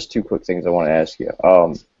just 2 quick things I want to ask you.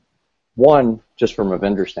 One, just from a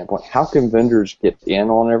vendor standpoint, how can vendors get in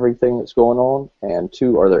on everything that's going on? And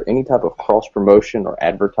 2, are there any type of cross-promotion or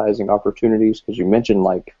advertising opportunities? Because you mentioned,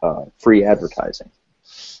 free advertising.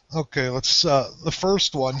 Okay, let's, the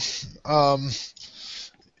first one,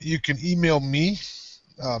 you can email me,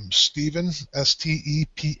 Stephen, Stephen,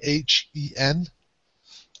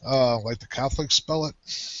 like the Catholics spell it,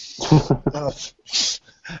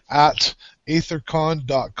 at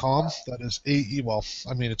aethercon.com. That is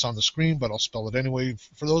it's on the screen, but I'll spell it anyway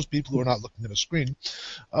for those people who are not looking at a screen.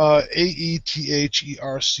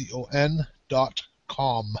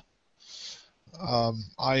 aethercon.com.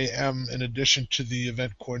 I am, in addition to the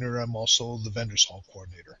event coordinator, I'm also the vendors hall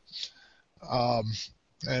coordinator.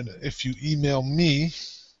 And if you email me,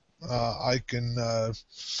 I can,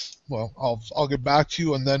 I'll get back to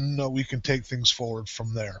you, and then we can take things forward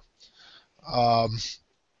from there.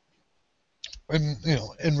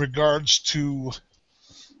 In regards to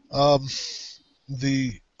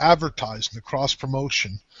the advertising, the cross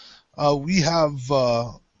promotion, we have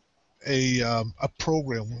a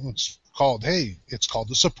program. It's called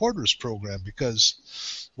the Supporters Program,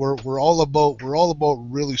 because we're all about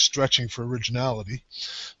really stretching for originality.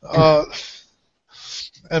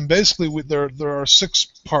 And basically, there are 6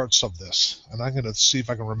 parts of this, and I'm going to see if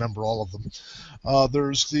I can remember all of them.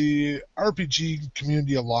 There's the RPG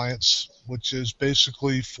Community Alliance, which is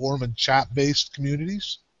basically forum and chat-based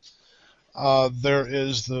communities. There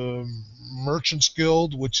is the Merchants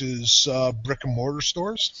Guild, which is brick-and-mortar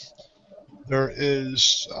stores. There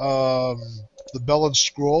is the Bell and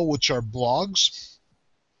Scroll, which are blogs.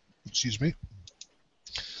 Excuse me.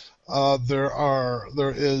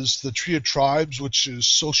 There is the Tree of Tribes, which is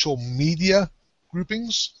social media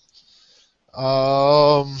groupings.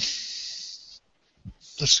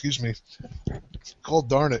 Excuse me. God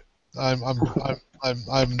darn it. I'm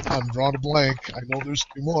drawing a blank. I know there's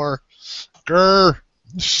 2 more. Grr.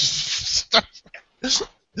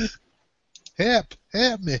 Help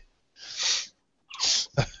me.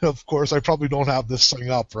 Of course, I probably don't have this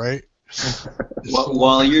thing up, right? Well,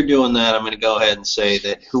 while you're doing that, I'm going to go ahead and say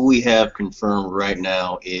that who we have confirmed right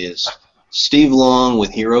now is Steve Long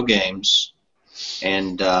with Hero Games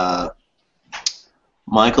and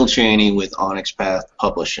Michael Cheney with Onyx Path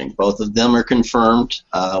Publishing. Both of them are confirmed.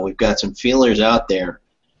 We've got some feelers out there.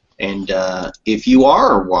 And if you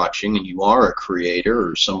are watching and you are a creator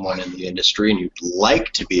or someone in the industry and you'd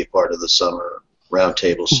like to be a part of the Summer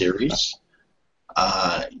Roundtable series,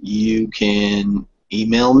 you can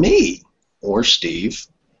email me or Steve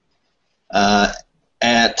at,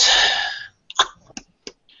 I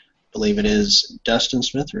believe it is Dustin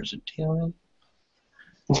Smith, or is it TLM?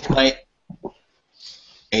 My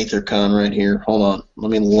AetherCon right here. Hold on. Let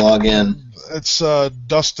me log in. It's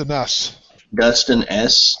Dustin S. Dustin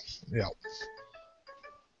S. Yeah.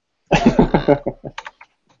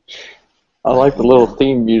 I like the little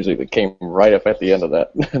theme music that came right up at the end of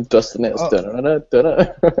that. Dustin S.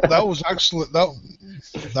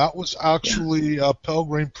 That was actually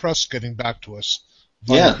Pelgrane Press getting back to us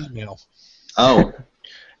via email. Oh,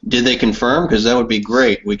 did they confirm? Because that would be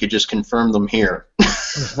great. We could just confirm them here.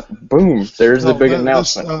 Boom! There's the big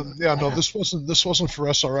announcement. This wasn't for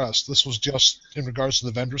SRS. This was just in regards to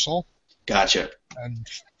the vendors hall. Gotcha. And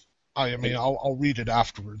I'll read it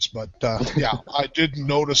afterwards, but I did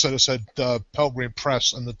notice that it said Pelgrane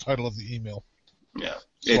Press in the title of the email. Yeah,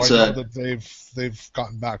 so I know that they've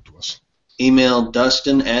gotten back to us. email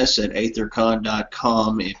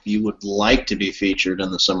dustin.s@aethercon.com if you would like to be featured in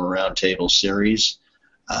the Summer Roundtable series.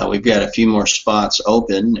 We've got a few more spots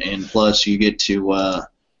open, and plus you get to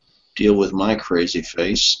deal with my crazy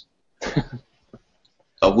face.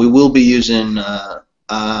 We will be using.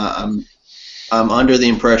 I'm under the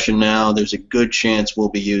impression now there's a good chance we'll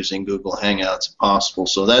be using Google Hangouts if possible.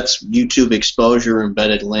 So that's YouTube exposure,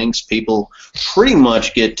 embedded links. People pretty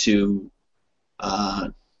much get to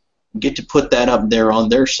put that up there on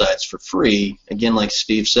their sites for free. Again, like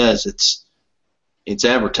Steve says, it's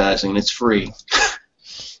advertising. It's free.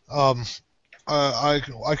 I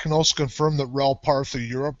can also confirm that Rel Partha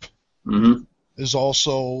Europe is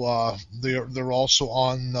also they're also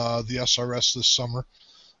on the SRS this summer.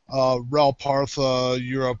 Rel Partha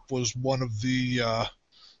Europe was one of the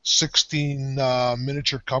 16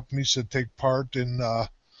 miniature companies that take part in the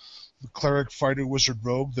Cleric Fighter Wizard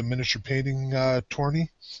Rogue, the miniature painting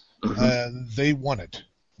tourney, and they won it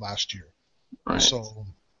last year. Right. So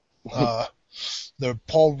the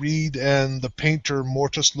Paul Reed and the painter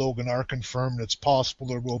Mortis Logan are confirmed. It's possible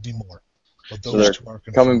there will be more, but those two are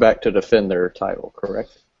confirmed. Coming back to defend their title, correct?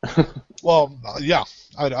 Well, yeah,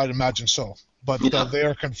 I'd imagine so. But they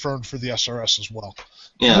are confirmed for the SRS as well.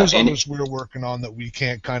 Yeah, there's others we're working on that we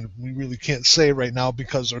really can't say right now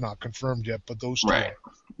because they're not confirmed yet. But those two right. are.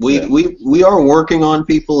 We are working on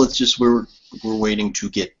people. It's just we're waiting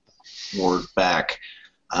to get word back.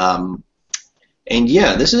 And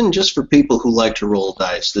yeah, this isn't just for people who like to roll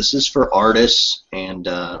dice. This is for artists and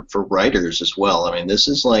for writers as well. I mean, this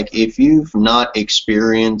is like if you've not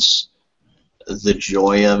experienced the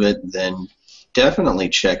joy of it, then definitely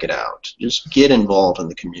check it out. Just get involved in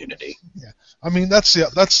the community. Yeah, I mean that's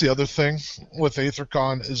the other thing with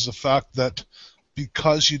AetherCon is the fact that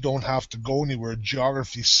because you don't have to go anywhere,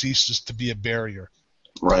 geography ceases to be a barrier.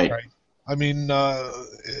 Right. I mean,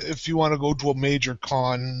 if you want to go to a major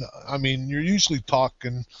con, I mean, you're usually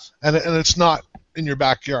talking, and it's not in your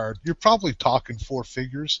backyard. You're probably talking four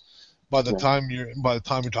figures by the time you're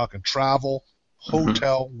talking travel,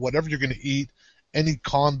 hotel, whatever you're going to eat. Any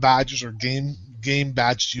con badges or game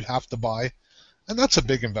badges you have to buy, and that's a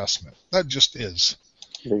big investment. That just is.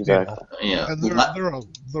 Exactly. Yeah. And there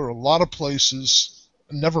are a lot of places.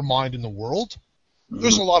 Never mind in the world.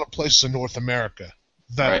 There's a lot of places in North America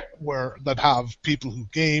that have people who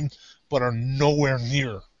game but are nowhere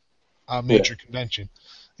near a major convention.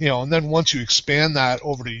 You know, and then once you expand that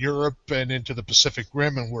over to Europe and into the Pacific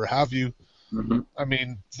Rim and where have you, I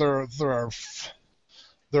mean, there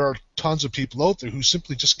are tons of people out there who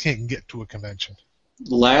simply just can't get to a convention.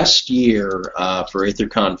 Last year for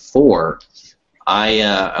AetherCon 4,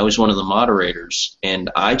 I was one of the moderators, and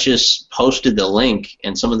I just posted the link,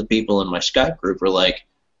 and some of the people in my Skype group were like,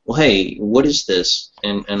 well, hey, what is this?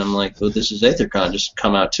 And I'm like, well, this is AetherCon, just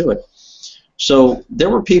come out to it. So there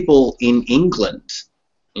were people in England,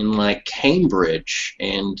 in like Cambridge,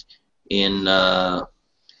 and in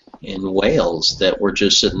Wales that were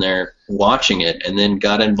just sitting there watching it and then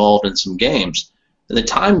got involved in some games. And the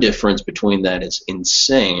time difference between that is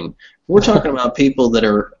insane. We're talking about people that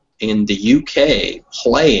are in the UK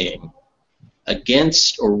playing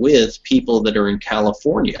against or with people that are in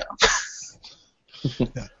California.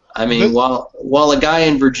 I mean, while a guy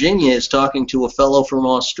in Virginia is talking to a fellow from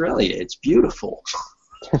Australia, it's beautiful.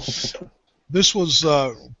 This was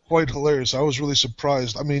quite hilarious. I was really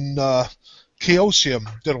surprised. I mean, Chaosium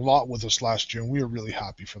did a lot with us last year, and we were really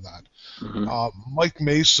happy for that. Mike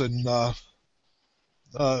Mason,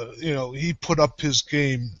 he put up his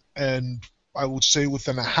game, and I would say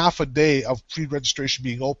within a half a day of pre-registration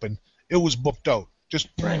being open, it was booked out, just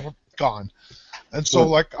gone. And so,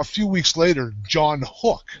 like a few weeks later, John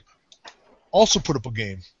Hook also put up a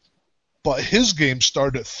game, but his game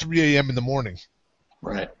started at 3 a.m. in the morning.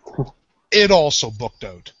 Right. It also booked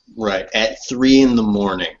out. Right, at 3 in the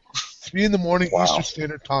morning. 3 in the morning Eastern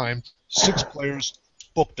Standard Time, 6 players,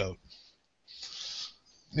 booked out.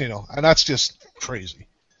 You know, and that's just crazy.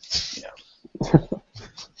 Yeah.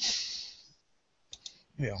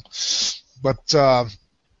 You know, but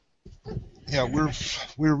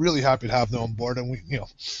we're really happy to have them on board, and we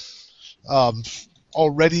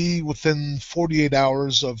already within 48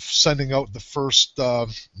 hours of sending out the first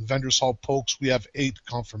Vendors Hall pokes, we have 8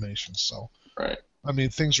 confirmations. So, I mean,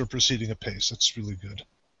 things are proceeding apace. It's really good.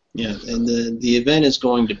 Yeah, and the event is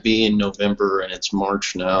going to be in November, and it's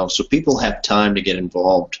March now, so people have time to get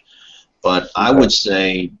involved. But I would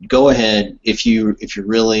say go ahead, if you're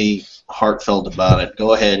really heartfelt about it,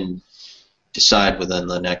 go ahead and decide within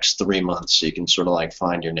the next 3 months so you can sort of like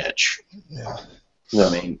find your niche. Yeah. I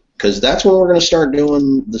mean, because that's when we're going to start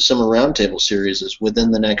doing the Summer Roundtable series is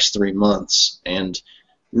within the next 3 months. And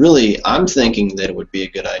really, I'm thinking that it would be a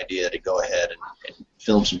good idea to go ahead and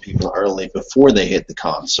film some people early before they hit the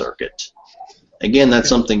con circuit. Again, that's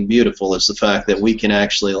something beautiful, is the fact that we can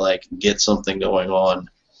actually like get something going on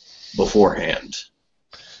beforehand.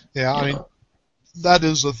 Yeah, I mean, that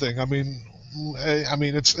is the thing. I mean,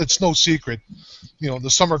 it's no secret. The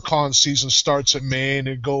summer con season starts in May and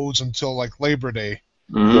it goes until like Labor Day.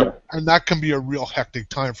 Mm-hmm. And that can be a real hectic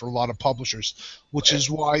time for a lot of publishers, which is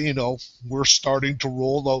why, we're starting to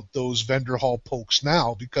roll out those vendor hall pokes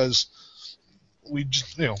now, because we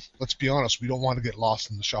just, let's be honest, we don't want to get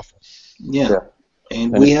lost in the shuffle. Yeah.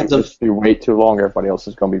 And we have if you wait too long, everybody else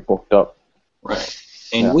is going to be booked up. Right.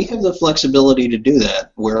 And we have the flexibility to do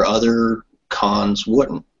that where other cons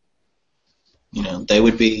wouldn't. They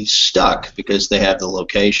would be stuck because they have the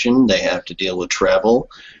location, they have to deal with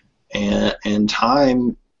travel, and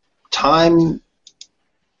time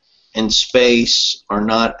and space are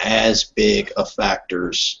not as big of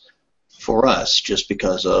factors for us just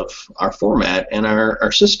because of our format and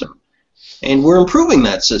our system. And we're improving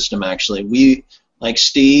that system, actually. We, like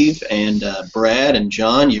Steve and Brad and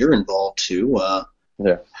John, you're involved too,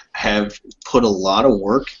 have put a lot of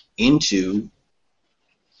work into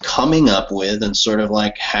coming up with and sort of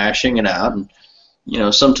like hashing it out. And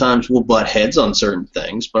sometimes we'll butt heads on certain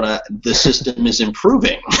things, but the system is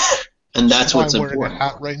improving, and that's what's important. I'm wearing a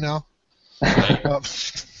hat right now.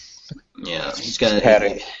 Right. Yeah, he's got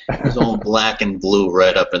his own black and blue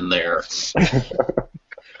right up in there.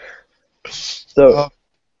 So,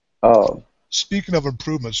 speaking of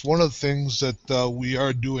improvements, one of the things that we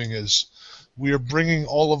are doing is we are bringing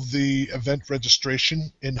all of the event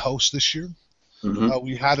registration in-house this year. Mm-hmm.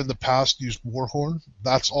 We had in the past used Warhorn.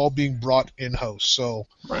 That's all being brought in-house, so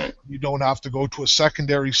you don't have to go to a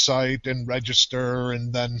secondary site and register,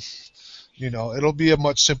 and then it'll be a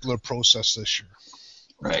much simpler process this year.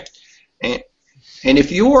 Right, and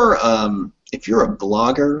if you're a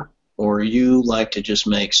blogger or you like to just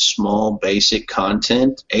make small basic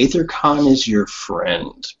content, AetherCon is your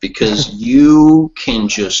friend, because you can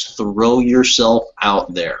just throw yourself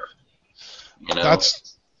out there.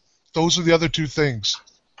 Those are the other two things.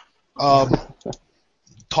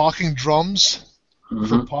 Talking drums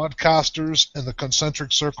for podcasters and the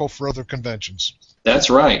concentric circle for other conventions. That's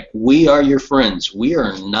right. We are your friends. We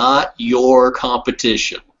are not your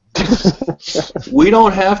competition. We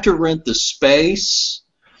don't have to rent the space.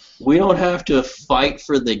 We don't have to fight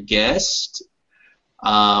for the guest.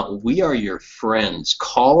 We are your friends.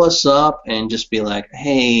 Call us up and just be like,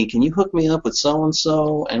 hey, can you hook me up with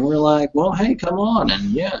so-and-so? And we're like, well, hey, come on.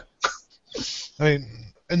 And I mean,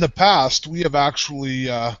 in the past, we have actually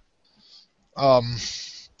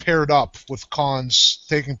paired up with cons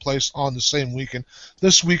taking place on the same weekend.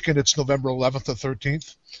 This weekend, it's November 11th to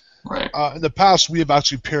 13th. Right. In the past, we have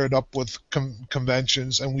actually paired up with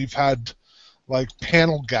conventions, and we've had like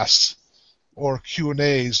panel guests or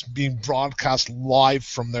Q&As being broadcast live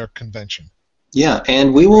from their convention. Yeah,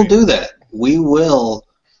 and we will do that. We will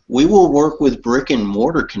work with brick and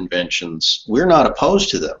mortar conventions. We're not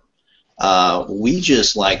opposed to them. We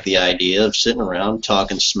just like the idea of sitting around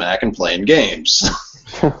talking smack and playing games.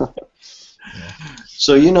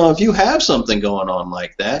 So, if you have something going on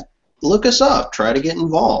like that, look us up. Try to get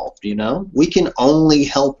involved, We can only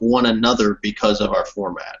help one another because of our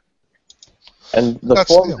format. And the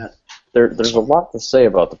format, there's a lot to say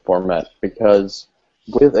about the format, because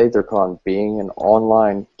with AetherCon being an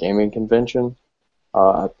online gaming convention,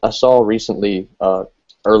 I saw recently,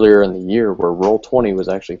 earlier in the year, where Roll20 was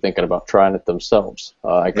actually thinking about trying it themselves.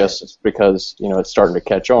 I guess it's because, it's starting to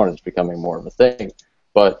catch on, it's becoming more of a thing.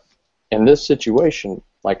 But in this situation,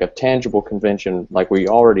 like a tangible convention, like we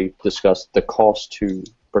already discussed the cost to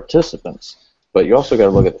participants, but you also got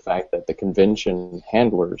to look at the fact that the convention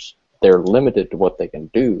handlers, they're limited to what they can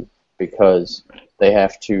do, because they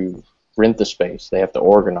have to rent the space, they have to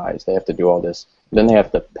organize, they have to do all this. Then they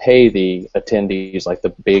have to pay the attendees, like the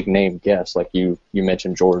big name guests, like you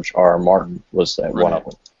mentioned George R. R. Martin was one of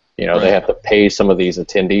them. They have to pay some of these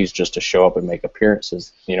attendees just to show up and make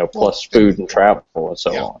appearances, plus food and travel and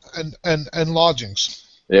so on. And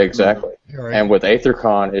lodgings. Yeah, exactly. Right. And with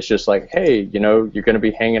AetherCon, it's just like, hey, you're going to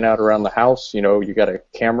be hanging out around the house, you got a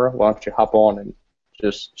camera, why don't you hop on and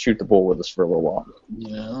just shoot the bull with us for a little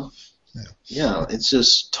while. Yeah, it's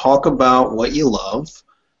just talk about what you love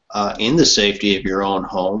in the safety of your own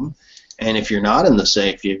home. And if you're not in the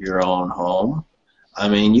safety of your own home, I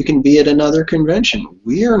mean, you can be at another convention.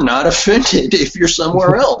 We are not offended if you're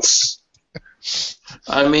somewhere else.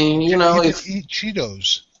 I mean, you can eat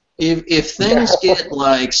Cheetos. If things get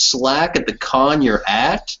like slack at the con you're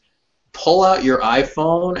at, pull out your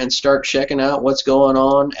iPhone and start checking out what's going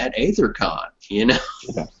on at AetherCon, you know?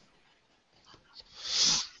 Yeah.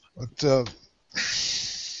 But,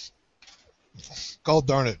 God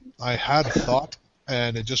darn it, I had a thought,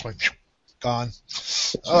 and it just went, gone.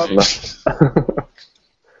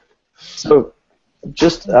 So,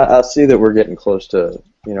 just I see that we're getting close to,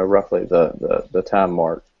 roughly the time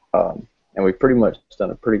mark, and we've pretty much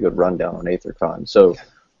done a pretty good rundown on AetherCon. So,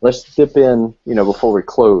 let's dip in, before we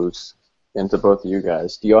close, into both of you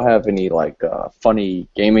guys. Do y'all have any funny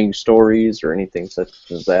gaming stories or anything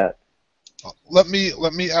such as that? Let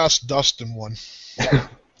me ask Dustin one.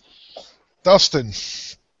 Dustin,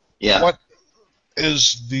 Yeah. what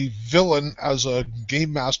is the villain as a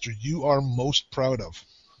game master you are most proud of?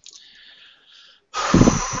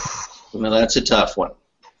 Well, that's a tough one.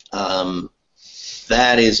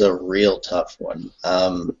 That is a real tough one.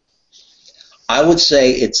 I would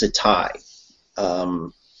say it's a tie.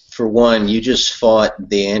 For one, you just fought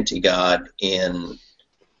the anti-god in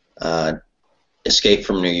Escape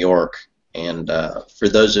from New York. And for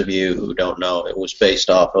those of you who don't know, it was based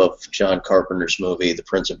off of John Carpenter's movie, The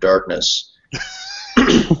Prince of Darkness.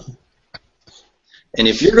 And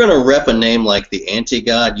if you're going to rep a name like the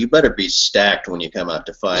Anti-God, you better be stacked when you come out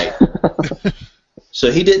to fight. So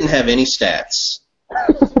he didn't have any stats.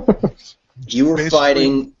 You were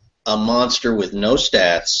fighting a monster with no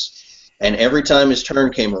stats, and every time his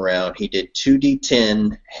turn came around, he did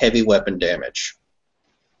 2d10 heavy weapon damage.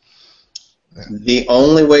 The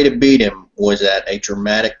only way to beat him was at a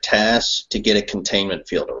dramatic task to get a containment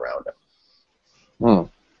field around him.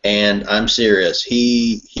 And I'm serious,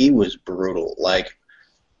 he was brutal. Like,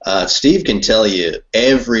 Steve can tell you,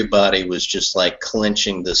 everybody was just like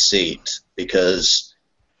clenching the seat because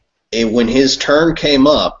when his turn came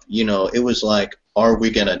up, it was like, are we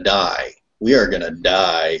going to die? We are going to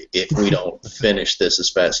die if we don't finish this as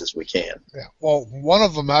fast as we can. Yeah. Well, one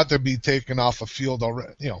of them had to be taken off a field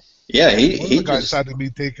already, Yeah, one of the guys had to be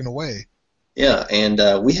taken away. Yeah,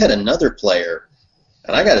 and we had another player,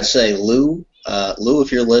 and I got to say, Lou,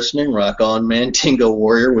 if you're listening, rock on, man. Tingo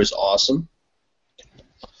Warrior was awesome.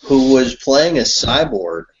 Who was playing a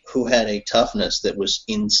cyborg who had a toughness that was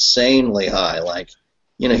insanely high. Like,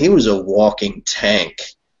 he was a walking tank,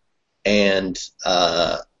 and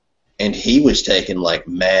he was taking like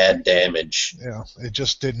mad damage. Yeah, it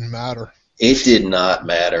just didn't matter. It did not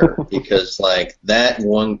matter because like that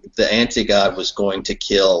one, the anti-god was going to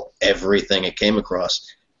kill everything it came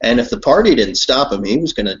across. And if the party didn't stop him, he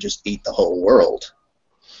was going to just eat the whole world.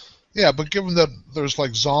 Yeah, but given that there's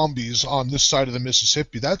like zombies on this side of the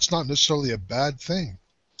Mississippi, that's not necessarily a bad thing.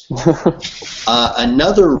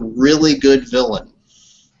 Another really good villain,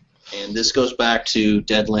 and this goes back to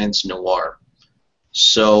Deadlands Noir.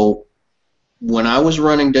 So when I was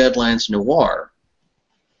running Deadlands Noir,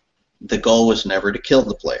 the goal was never to kill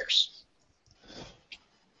the players.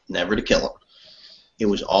 Never to kill them. It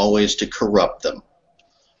was always to corrupt them.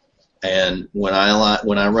 And when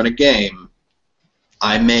I run a game,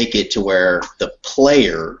 I make it to where the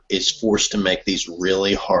player is forced to make these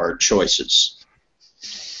really hard choices.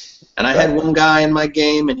 And I had one guy in my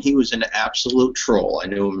game, and he was an absolute troll. I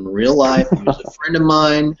knew him in real life. He was a friend of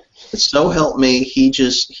mine. But so help me, he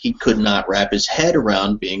could not wrap his head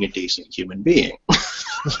around being a decent human being.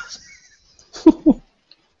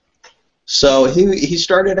 So he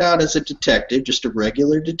started out as a detective, just a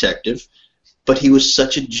regular detective. But he was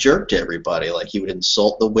such a jerk to everybody. Like, he would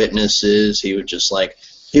insult the witnesses. He would just, like,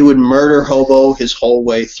 he would murder hobo his whole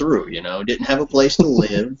way through, Didn't have a place to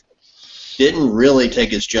live. Didn't really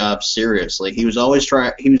take his job seriously. He was always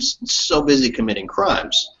he was so busy committing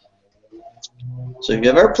crimes. So if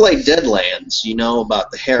you've ever played Deadlands, you know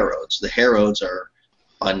about the Harrods. The Harrods are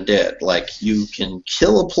undead. Like, you can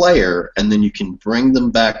kill a player, and then you can bring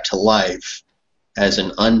them back to life as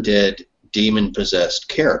an undead, demon-possessed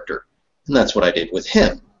character. And that's what I did with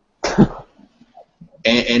him.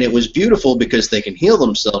 And it was beautiful because they can heal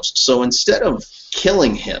themselves. So instead of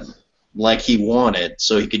killing him like he wanted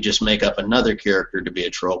so he could just make up another character to be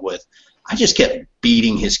a troll with, I just kept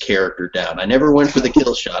beating his character down. I never went for the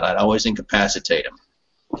kill shot. I'd always incapacitate him.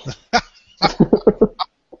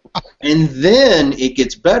 And then it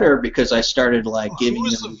gets better because I started like giving him...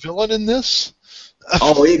 Who is the villain in this?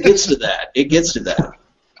 Oh, it gets to that. It gets to that.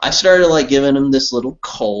 I started like giving him this little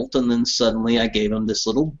cult, and then suddenly I gave him this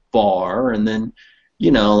little bar, and then,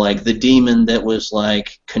 like the demon that was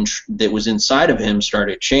like that was inside of him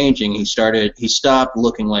started changing. He stopped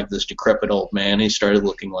looking like this decrepit old man. He started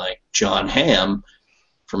looking like John Hamm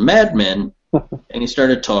from Mad Men, and he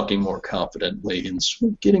started talking more confidently and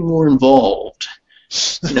getting more involved.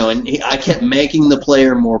 And I kept making the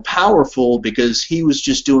player more powerful because he was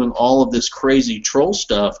just doing all of this crazy troll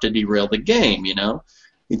stuff to derail the game,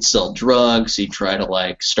 He'd sell drugs, he'd try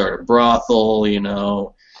to, start a brothel,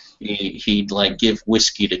 He'd, give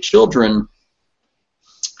whiskey to children.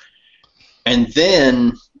 And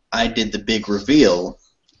then I did the big reveal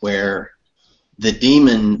where the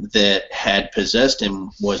demon that had possessed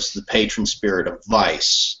him was the patron spirit of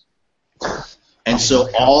vice. And so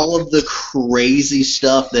all of the crazy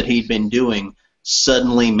stuff that he'd been doing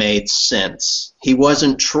suddenly made sense. He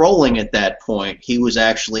wasn't trolling at that point. He was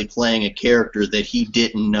actually playing a character that he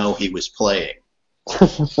didn't know he was playing.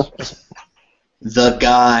 The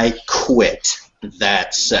guy quit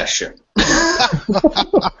that session.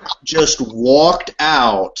 Just walked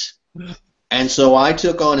out. And so I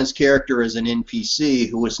took on his character as an NPC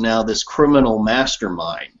who was now this criminal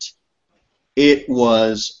mastermind. It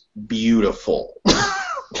was beautiful.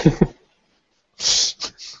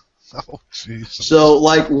 Oh, Jesus. So,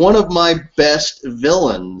 one of my best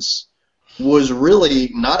villains was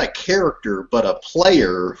really not a character, but a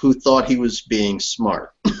player who thought he was being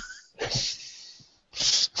smart.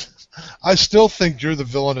 I still think you're the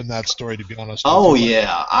villain in that story, to be honest. Oh,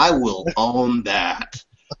 yeah, I will own that.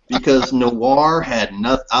 Because Noir had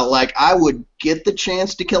nothing. I would get the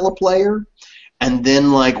chance to kill a player, and then,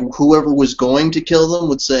 whoever was going to kill them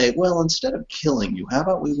would say, well, instead of killing you, how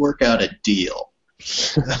about we work out a deal?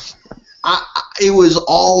 It was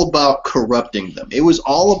all about corrupting them. It was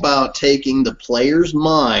all about taking the player's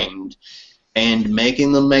mind and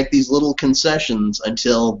making them make these little concessions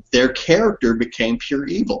until their character became pure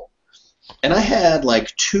evil. And I had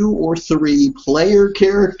 2 or 3 player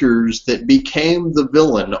characters that became the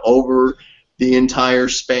villain over the entire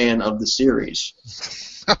span of the series.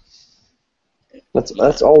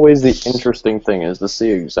 That's always the interesting thing, is to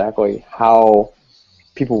see exactly how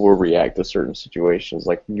people will react to certain situations.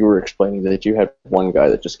 Like you were explaining that you had one guy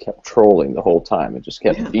that just kept trolling the whole time and just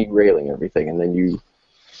kept derailing everything, and then you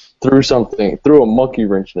threw a monkey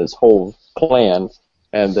wrench in his whole plan,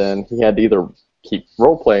 and then he had to either keep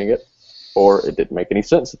role-playing it, or it didn't make any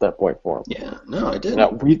sense at that point for him. Yeah, no, it didn't.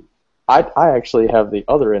 Now, I actually have the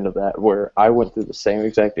other end of that, where I went through the same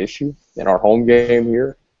exact issue in our home game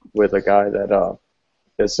here with a guy that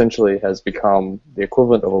essentially has become the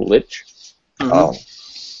equivalent of a lich. Mm-hmm.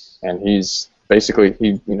 And he's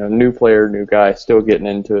basically, new player, new guy, still getting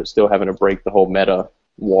into it, still having to break the whole meta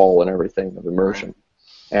wall and everything of immersion.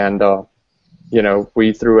 And,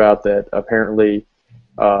 we threw out that apparently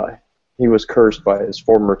he was cursed by his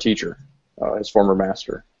former teacher, his former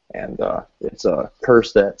master. And it's a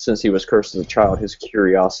curse that, since he was cursed as a child, his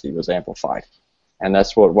curiosity was amplified. And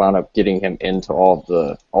that's what wound up getting him into all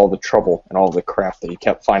the trouble and all the crap that he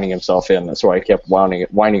kept finding himself in. That's why he kept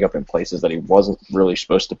winding up in places that he wasn't really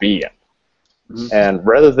supposed to be in. Mm-hmm. And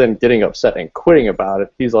rather than getting upset and quitting about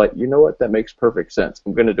it, he's like, you know what, that makes perfect sense.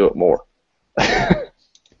 I'm going to do it more.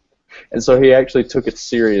 And so he actually took it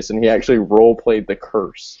serious, and he actually role-played the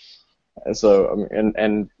curse. And so,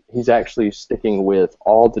 and he's actually sticking with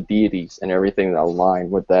all the deities and everything that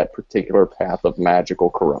align with that particular path of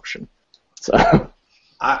magical corruption. So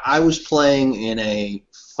I was playing in a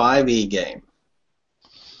 5e game,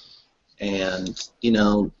 and,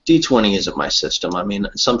 D20 isn't my system. I mean,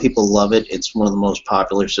 some people love it. It's one of the most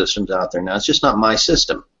popular systems out there now. It's just not my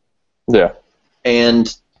system. Yeah.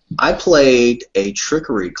 And I played a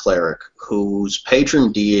trickery cleric whose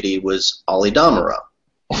patron deity was Alidamara.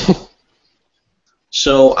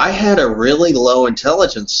 So I had a really low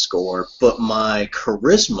intelligence score, but my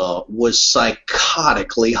charisma was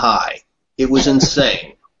psychotically high. It was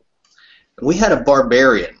insane. We had a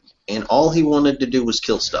barbarian, and all he wanted to do was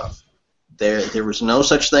kill stuff. There was no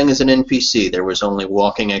such thing as an NPC. There was only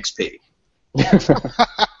walking XP.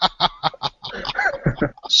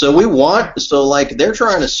 So they're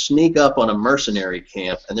trying to sneak up on a mercenary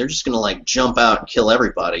camp, and they're just going to jump out and kill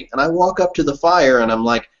everybody. And I walk up to the fire, and I'm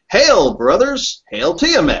like, "Hail, brothers! Hail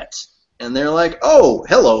Tiamat!" And they're like, "Oh,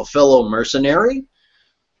 hello, fellow mercenary."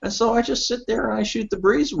 And so I just sit there and I shoot the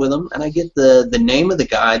breeze with them, and I get the name of the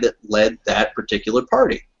guy that led that particular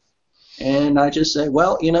party. And I just say,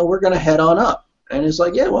 well, we're going to head on up. And it's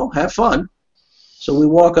like, yeah, well, have fun. So we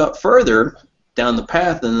walk up further down the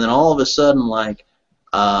path, and then all of a sudden,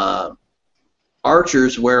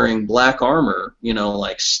 archers wearing black armor,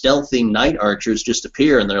 stealthy night archers just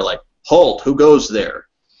appear, and they're like, "Halt, who goes there?"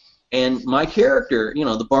 And my character,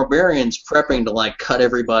 the barbarian's prepping to cut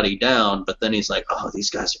everybody down, but then he's like, "Oh,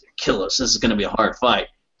 these guys are going to kill us. This is going to be a hard fight."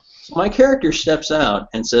 So my character steps out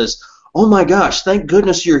and says, "Oh my gosh, thank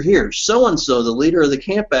goodness you're here. So-and-so, the leader of the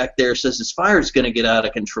camp back there, says his fire's going to get out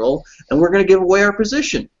of control, and we're going to give away our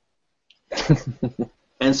position."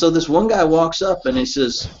 And so this one guy walks up and he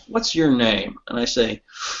says, "What's your name?" And I say,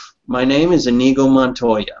 "My name is Inigo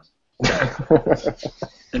Montoya."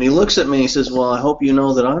 And he looks at me and he says, "Well, I hope you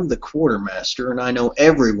know that I'm the quartermaster and I know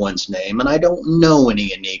everyone's name and I don't know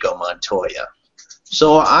any Inigo Montoya."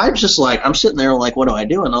 So I'm just like, I'm sitting there like, what do I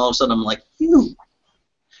do? And all of a sudden I'm like,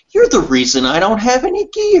 you're the reason I don't have any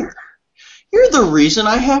gear. You're the reason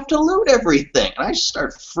I have to loot everything. And I just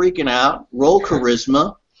start freaking out, roll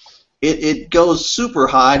charisma. It goes super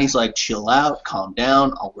high, and he's like, "Chill out, calm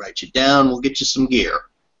down, I'll write you down, we'll get you some gear."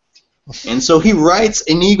 And so he writes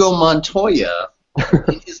Inigo Montoya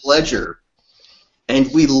in his ledger,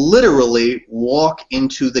 and we literally walk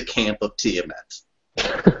into the camp of Tiamat.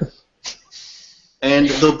 And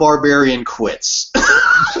the barbarian quits.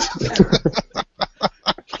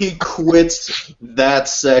 He quits that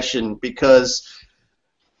session because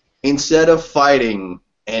instead of fighting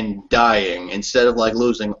and dying, instead of like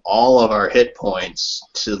losing all of our hit points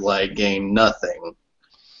to like gain nothing,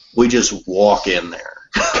 we just walk in there.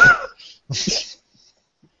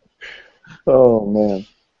 Oh man.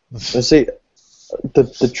 Let's see,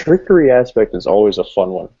 the trickery aspect is always a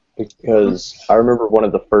fun one because I remember one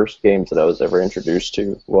of the first games that I was ever introduced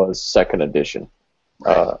to was Second Edition,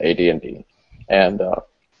 AD&D, and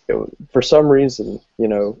for some reason,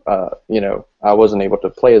 I wasn't able to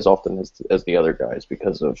play as often as the other guys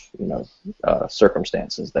because of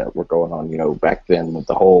circumstances that were going on, back then with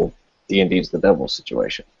the whole D&D's the devil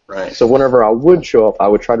situation. Right. So whenever I would show up, I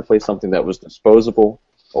would try to play something that was disposable,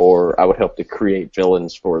 or I would help to create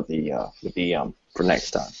villains for the DM for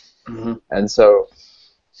next time. Mm-hmm. And so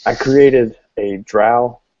I created a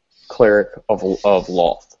drow cleric of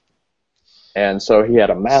Loth. And so he had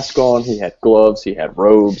a mask on, he had gloves, he had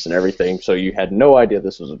robes and everything, so you had no idea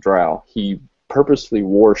this was a drow. He purposely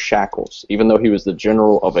wore shackles, even though he was the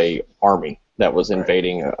general of a army that was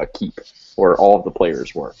invading a keep where all of the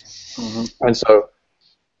players were. Mm-hmm. And so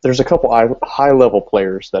there's a couple high-level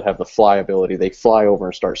players that have the fly ability. They fly over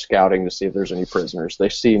and start scouting to see if there's any prisoners. They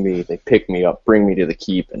see me, they pick me up, bring me to the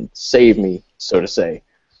keep, and save me, so to say,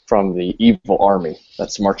 from the evil army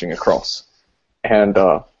that's marching across. And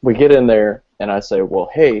we get in there, and I say, "Well,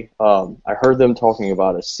 hey, I heard them talking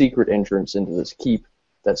about a secret entrance into this keep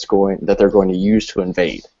that they're going to use to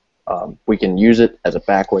invade. We can use it as a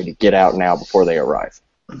back way to get out now before they arrive,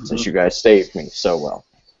 since you guys saved me so well."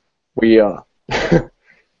 We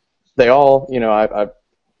they all, I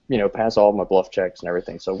pass all of my bluff checks and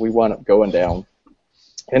everything, so we wind up going down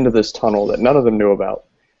into this tunnel that none of them knew about,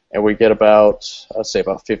 and we get about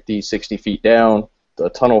 50, 60 feet down. The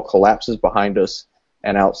tunnel collapses behind us,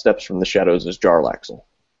 and out steps from the shadows is Jarlaxle.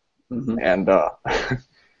 Mm-hmm. And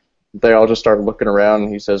they all just start looking around,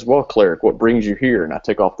 and he says, "Well, cleric, what brings you here?" And I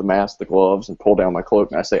take off the mask, the gloves, and pull down my cloak,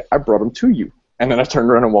 and I say, "I brought him to you." And then I turned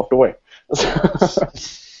around and walked away.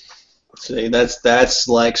 See, that's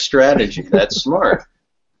like strategy. That's smart.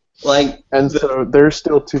 So there's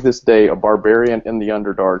still to this day a barbarian in the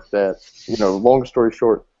Underdark that, long story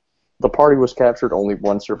short, the party was captured, only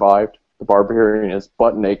one survived. The barbarian is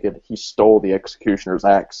butt naked. He stole the executioner's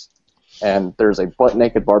axe. And there's a butt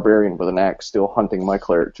naked barbarian with an axe still hunting my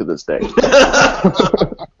cleric to this day.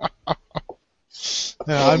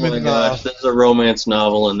 Oh my gosh, there's a romance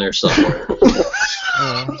novel in there somewhere.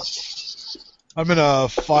 I'm in a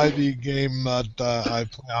 5e game that I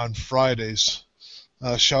play on Fridays.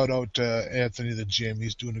 Shout out to Anthony the GM.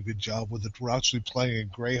 He's doing a good job with it. We're actually playing in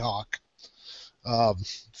Greyhawk,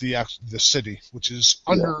 the city, which is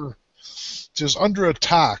under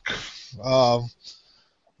attack.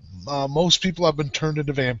 Most people have been turned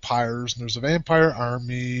into vampires, and there's a vampire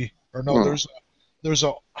army. There's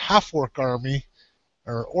a half-orc army,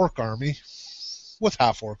 or orc army, with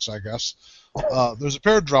half-orcs, I guess. There's a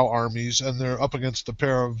pair of drow armies, and they're up against a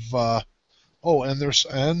pair of there's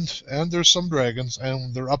some dragons,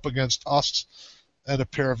 and they're up against us and a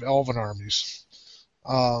pair of elven armies.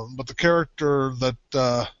 But the character that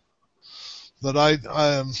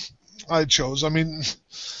I chose, I mean,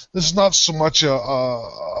 this is not so much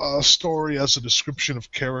a story as a description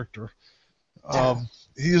of character.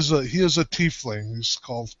 He is a tiefling. He's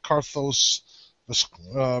called Karthos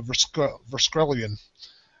Verskrelian.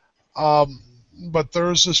 But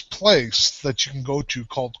there's this place that you can go to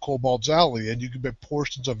called Kobold's Alley, and you can bet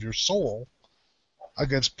portions of your soul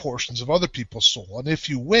against portions of other people's soul. And if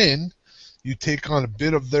you win, you take on a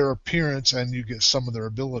bit of their appearance, and you get some of their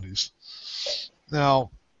abilities. Now,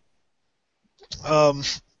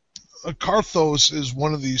 Karthos is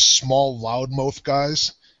one of these small loudmouth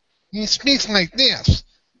guys. He speaks like this,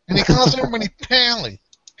 and he calls everybody Pally.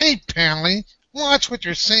 Hey, Pally, watch what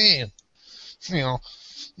you're saying.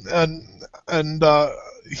 and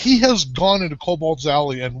he has gone into Cobalt's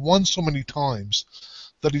Alley and won so many times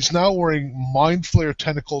that he's now wearing Mind Flayer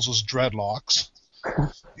tentacles as dreadlocks.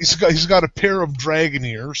 He's got a pair of dragon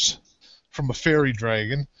ears from a fairy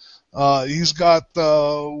dragon. He's got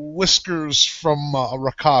whiskers from a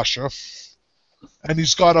Rakasha, and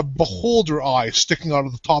he's got a beholder eye sticking out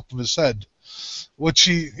of the top of his head, which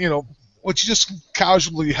he just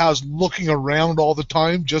casually has looking around all the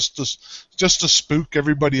time, just to spook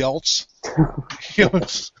everybody else.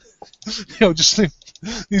 Just think,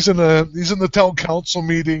 he's in the town council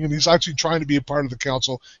meeting, and he's actually trying to be a part of the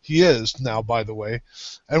council. He is now, by the way.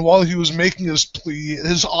 And while he was making his plea,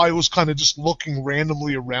 his eye was kind of just looking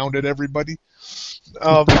randomly around at everybody.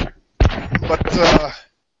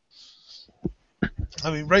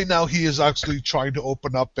 Right now he is actually trying to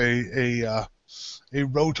open up a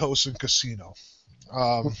roadhouse and casino.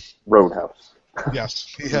 Roadhouse. Yes,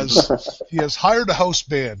 he has hired a house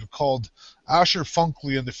band called Asher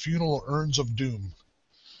Funkley and the Funeral Urns of Doom.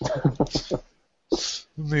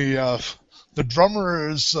 The drummer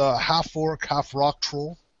is half orc, half rock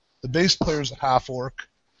troll. The bass player is a half orc.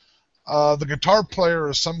 The guitar player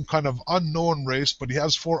is some kind of unknown race, but he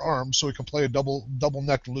has 4 arms, so he can play a double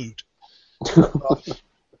neck lute. He's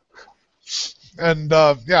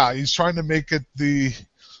trying to make it the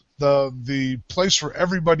place where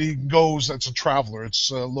everybody goes that's a traveler.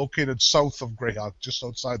 It's located south of Greyhawk, just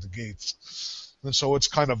outside the gates, and so it's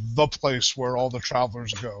kind of the place where all the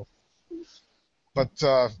travelers go. But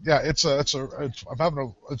it's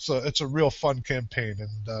a real fun campaign,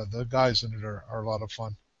 and the guys in it are a lot of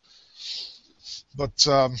fun. But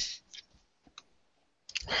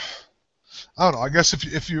I don't know. I guess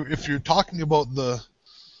if you're talking about the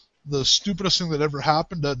stupidest thing that ever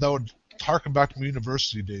happened, that would harken back to my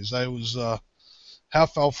university days. I was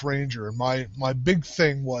half elf ranger, and my big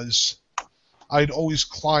thing was I'd always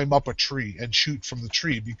climb up a tree and shoot from the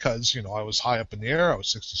tree because I was high up in the air. I was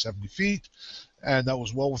 60, 70 feet, and that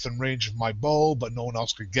was well within range of my bow, but no one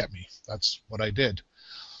else could get me. That's what I did.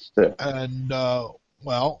 Yeah. And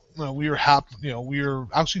we were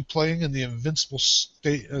actually playing in the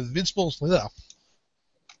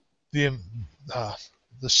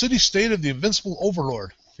the city state of the Invincible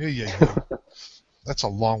Overlord. Yeah. That's a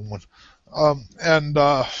long one.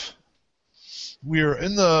 We were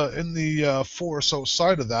in the forest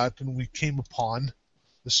outside of that, and we came upon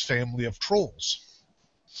this family of trolls.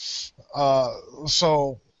 We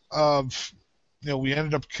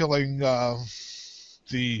ended up killing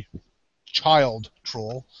the child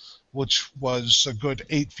troll, which was a good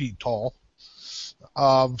 8 feet tall.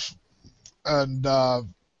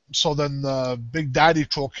 So then the big daddy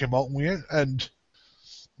troll came out, and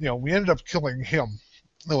we ended up killing him.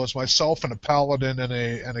 It was myself and a paladin and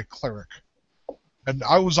a cleric. And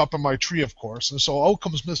I was up in my tree, of course, and so out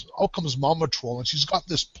comes Mama Troll, and she's got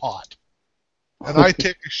this pot. And I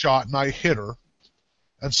take a shot, and I hit her.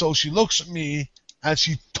 And so she looks at me, and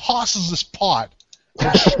she tosses this pot,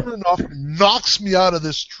 and sure enough, knocks me out of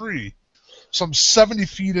this tree, some 70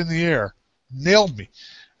 feet in the air. Nailed me.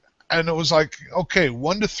 And it was like, okay,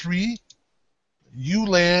 1 to 3, you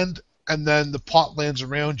land, and then the pot lands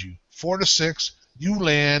around you. 4 to 6, you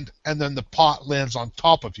land, and then the pot lands on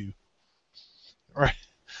top of you. Right?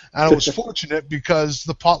 And I was fortunate because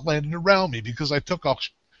the pot landed around me because I took a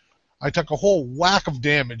whole whack of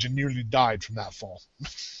damage and nearly died from that fall.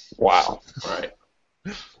 Wow. Right.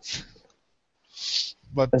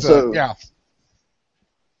 But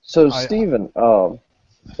So, Stephen,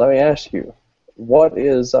 let me ask you, what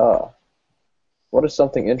is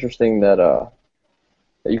something interesting that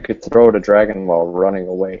you could throw at a dragon while running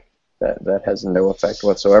away that has no effect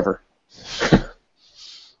whatsoever?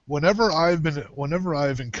 Whenever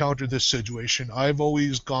I've encountered this situation, I've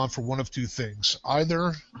always gone for one of two things: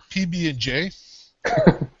 either PB&J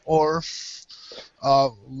or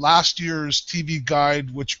last year's TV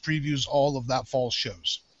guide, which previews all of that fall's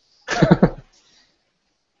shows.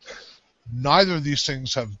 Neither of these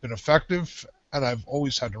things have been effective, and I've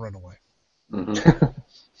always had to run away. Mm-hmm.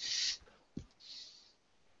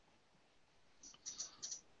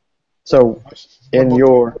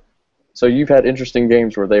 So you've had interesting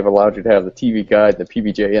games where they've allowed you to have the TV guide and the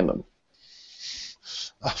PBJ in them.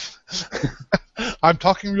 I'm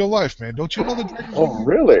talking real life, man. Don't you know the Dragon? Oh,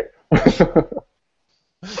 really?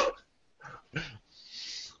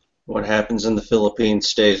 What happens in the Philippines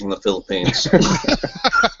stays in the Philippines.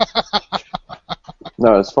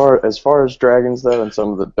 No, as far as dragons though, and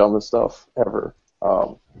some of the dumbest stuff ever.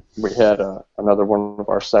 We had another one of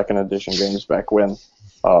our 2nd edition games back when.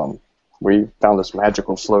 We found this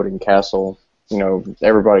magical floating castle.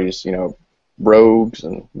 Everybody's rogues,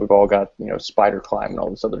 and we've all got, spider climb and all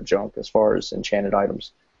this other junk as far as enchanted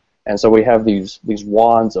items. And so we have these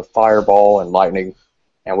wands of fireball and lightning,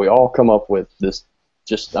 and we all come up with this.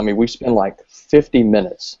 We spend like 50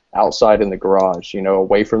 minutes outside in the garage,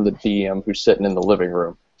 away from the DM who's sitting in the living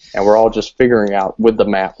room, and we're all just figuring out with the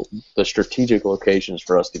map the strategic locations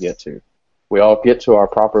for us to get to. We all get to our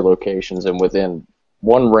proper locations, and within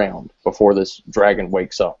one round before this dragon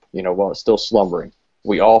wakes up, while it's still slumbering,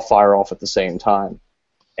 we all fire off at the same time,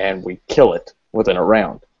 and we kill it within a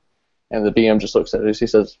round. And the DM just looks at us. He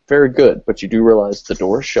says, "Very good, but you do realize the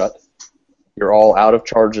door is shut. You're all out of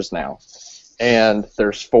charges now. And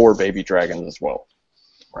there's 4 baby dragons as well."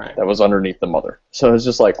 Right. That was underneath the mother. So it's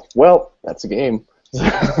just like, well, that's a game.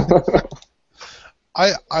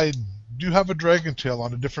 I do have a Dragon Tail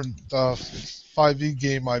on a different 5e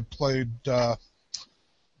game I played.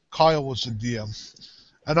 Kyle was the DM.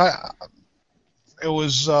 And it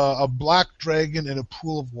was a black dragon in a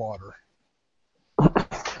pool of water.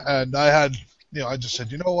 And I had, I just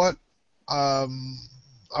said, you know what? I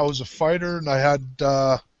was a fighter, and I had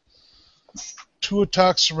 2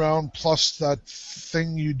 attacks around, plus that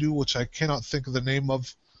thing you do, which I cannot think of the name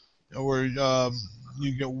of, where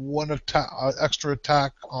you get 1 extra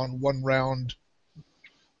attack on 1 round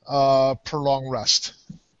per long rest.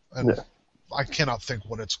 And Yeah. I cannot think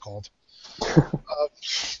what it's called.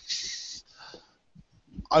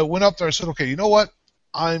 I went up there and said, okay, you know what?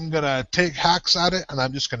 I'm going to take hacks at it, and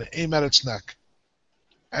I'm just going to aim at its neck.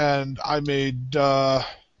 And I made... and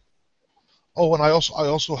I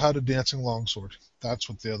also had a dancing longsword. That's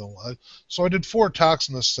what the other one. So I did 4 attacks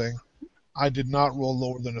on this thing. I did not roll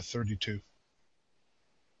lower than a 32.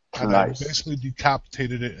 And Nice. I basically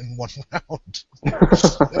decapitated it in 1 round.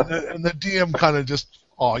 and the DM kind of just,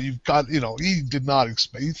 you've got, he did not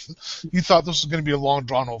expect. He thought this was going to be a long,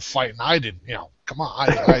 drawn-out fight, and I didn't. Come on,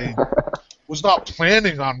 I was not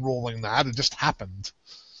planning on rolling that. It just happened.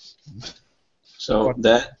 So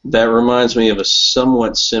that reminds me of a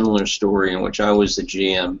somewhat similar story in which I was the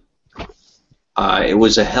GM. It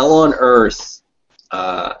was a Hell on Earth.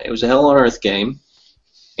 It was a Hell on Earth game,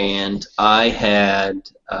 and I had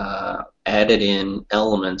added in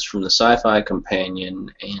elements from the Sci-Fi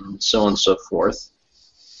Companion and so on and so forth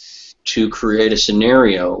to create a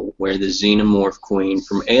scenario where the Xenomorph Queen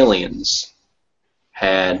from Aliens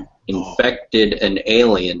had infected an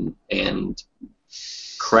alien and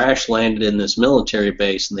crash landed in this military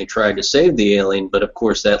base, and they tried to save the alien, but of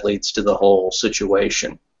course that leads to the whole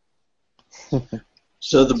situation.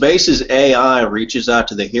 So the base's AI reaches out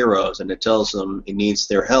to the heroes, and it tells them it needs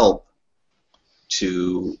their help.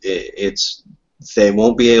 They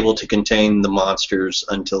won't be able to contain the monsters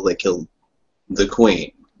until they kill the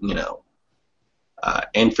queen,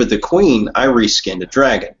 and for the queen, I reskinned a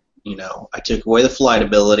dragon. I took away the flight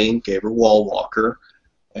ability, gave her wall walker,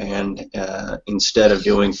 and instead of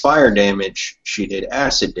doing fire damage, she did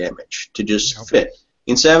acid damage to just fit.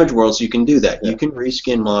 In Savage Worlds, you can do that. Yeah. You can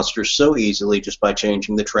reskin monsters so easily just by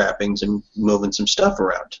changing the trappings and moving some stuff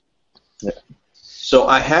around. Yeah. So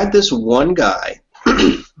I had this one guy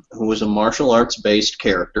who was a martial arts-based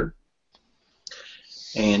character,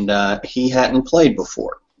 and he hadn't played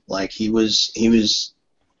before. Like, he was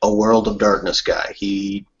a World of Darkness guy.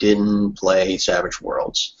 He didn't play Savage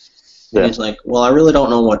Worlds. Yeah. And he's like, well, I really don't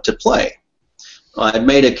know what to play. I had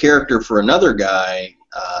made a character for another guy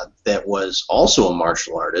that was also a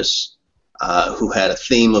martial artist who had a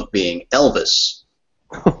theme of being Elvis.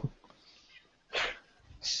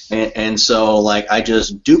 and so, I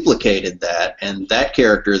just duplicated that, and that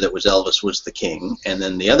character that was Elvis was the king, and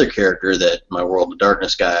then the other character that my World of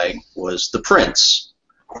Darkness guy was the prince.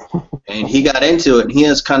 And he got into it, and he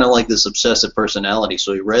has kind of like this obsessive personality,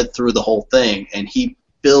 so he read through the whole thing, and he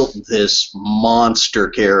built this monster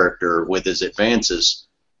character with his advances.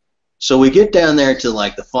 So we get down there to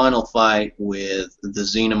the final fight with the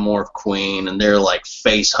Xenomorph Queen, and they're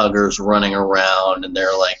face huggers running around, and they're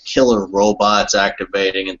killer robots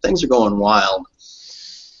activating, and things are going wild.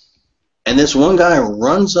 And this one guy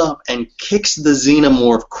runs up and kicks the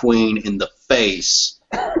Xenomorph Queen in the face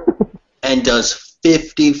and does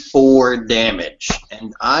 54 damage.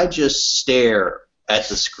 And I just stare at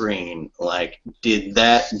the screen did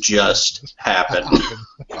that just happen?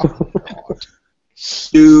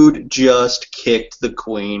 Dude just kicked the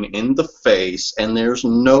queen in the face, and there's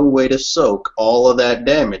no way to soak all of that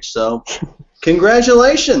damage. So,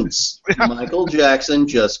 congratulations! Michael Jackson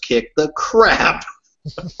just kicked the crap.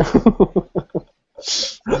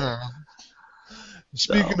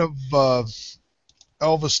 Speaking of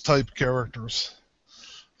Elvis-type characters,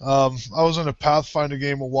 I was in a Pathfinder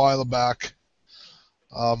game a while back,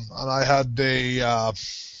 and I had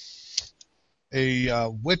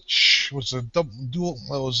witch. Was a dual. It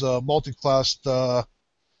was a multi-classed. Was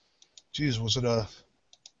it a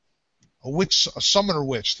witch, a summoner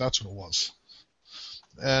witch? That's what it was.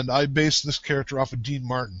 And I based this character off of Dean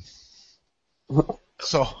Martin.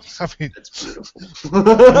 So I mean, That's beautiful.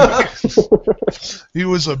 he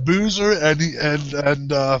was a boozer, and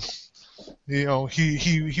he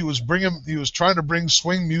was trying to bring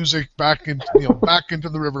swing music back into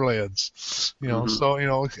the Riverlands, So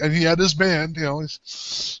and he had his band, so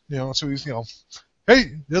he's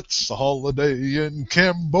hey, it's a holiday in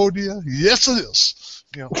Cambodia, yes it is,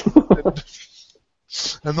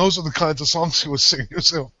 and those are the kinds of songs he was singing,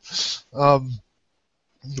 so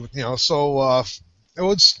it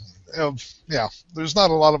was there's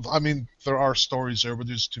not a lot of, I mean, there are stories there, but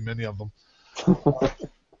there's too many of them.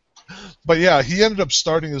 But yeah, he ended up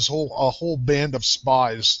starting a whole band of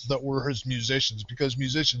spies that were his musicians, because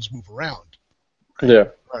musicians move around. Yeah.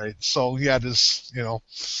 Right. So he had his, and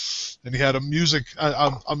he had a music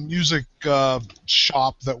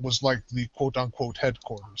shop that was like the quote unquote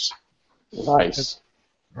headquarters. Nice.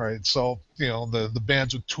 Right. So the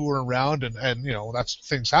bands would tour around, and that's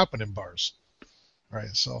things happen in bars.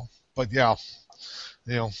 Right. So, but yeah,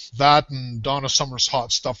 that and Donna Summer's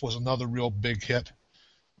Hot Stuff was another real big hit.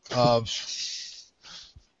 Yeah.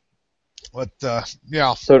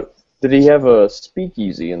 So, did he have a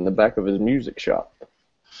speakeasy in the back of his music shop?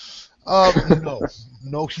 No,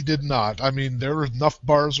 he did not. I mean, there were enough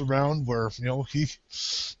bars around where excuse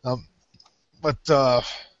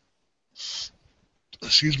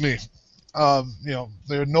me, there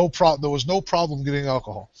was no problem getting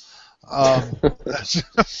alcohol.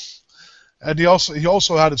 And he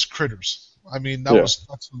also had his critters. I mean, that's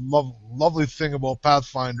the lovely thing about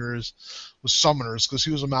Pathfinder was summoners, because he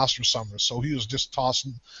was a master summoner, so he was just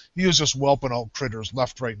whelping out critters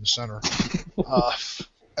left, right, and center,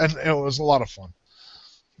 and it was a lot of fun,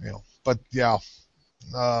 But yeah,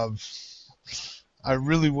 I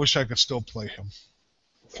really wish I could still play him.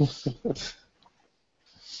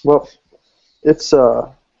 Well, it's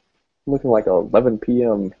looking like 11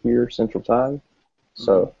 p.m. here Central Time,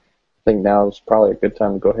 so I think now is probably a good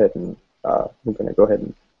time to go ahead and we're going to go ahead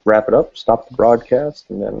and wrap it up, stop the broadcast,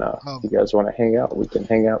 and then if you guys want to hang out, we can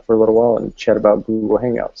hang out for a little while and chat about Google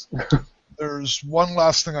Hangouts. There's one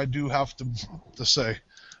last thing I do have to say.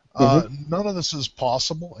 None of this is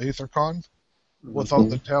possible, Aethercon, without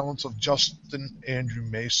the talents of Justin Andrew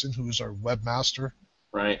Mason, who is our webmaster.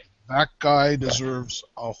 Right. That guy deserves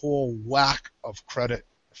a whole whack of credit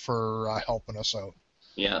for helping us out.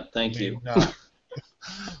 Yeah, thank you.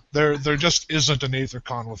 There just isn't an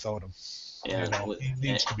Aethercon without him. Yeah, he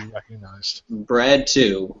needs to be recognized. Brad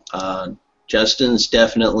too. Justin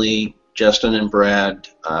and Brad.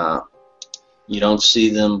 You don't see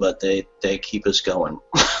them, but they keep us going.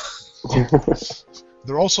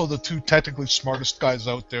 They're also the two technically smartest guys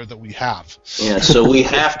out there that we have. Yeah, so we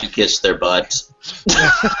have to kiss their butts.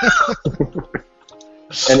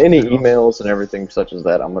 And any emails and everything such as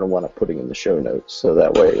that, I'm going to want to put in the show notes, so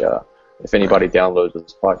that way if anybody downloads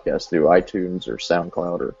this podcast through iTunes or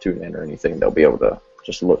SoundCloud or TuneIn or anything, they'll be able to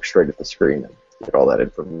just look straight at the screen and get all that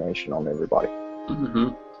information on everybody. Mm-hmm.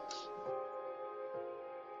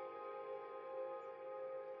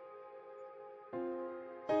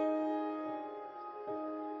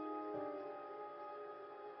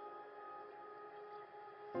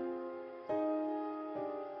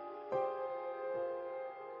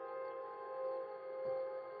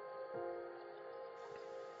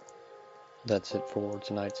 That's it for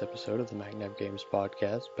tonight's episode of the MacNav Games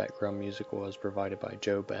Podcast. Background music was provided by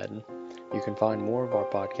Joe Baden. You can find more of our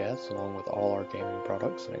podcasts along with all our gaming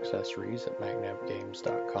products and accessories at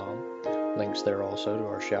MacNavGames.com. Links there also to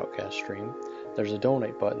our Shoutcast stream. There's a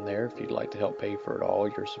donate button there if you'd like to help pay for it all.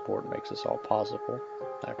 Your support makes us all possible.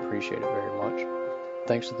 I appreciate it very much.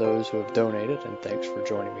 Thanks to those who have donated, and thanks for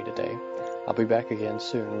joining me today. I'll be back again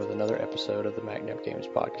soon with another episode of the MacNav Games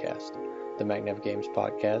Podcast. The MacNav Games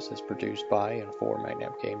Podcast is produced by and for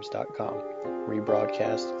MacNavGames.com.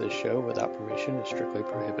 Rebroadcast of this show without permission is strictly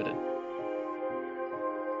prohibited.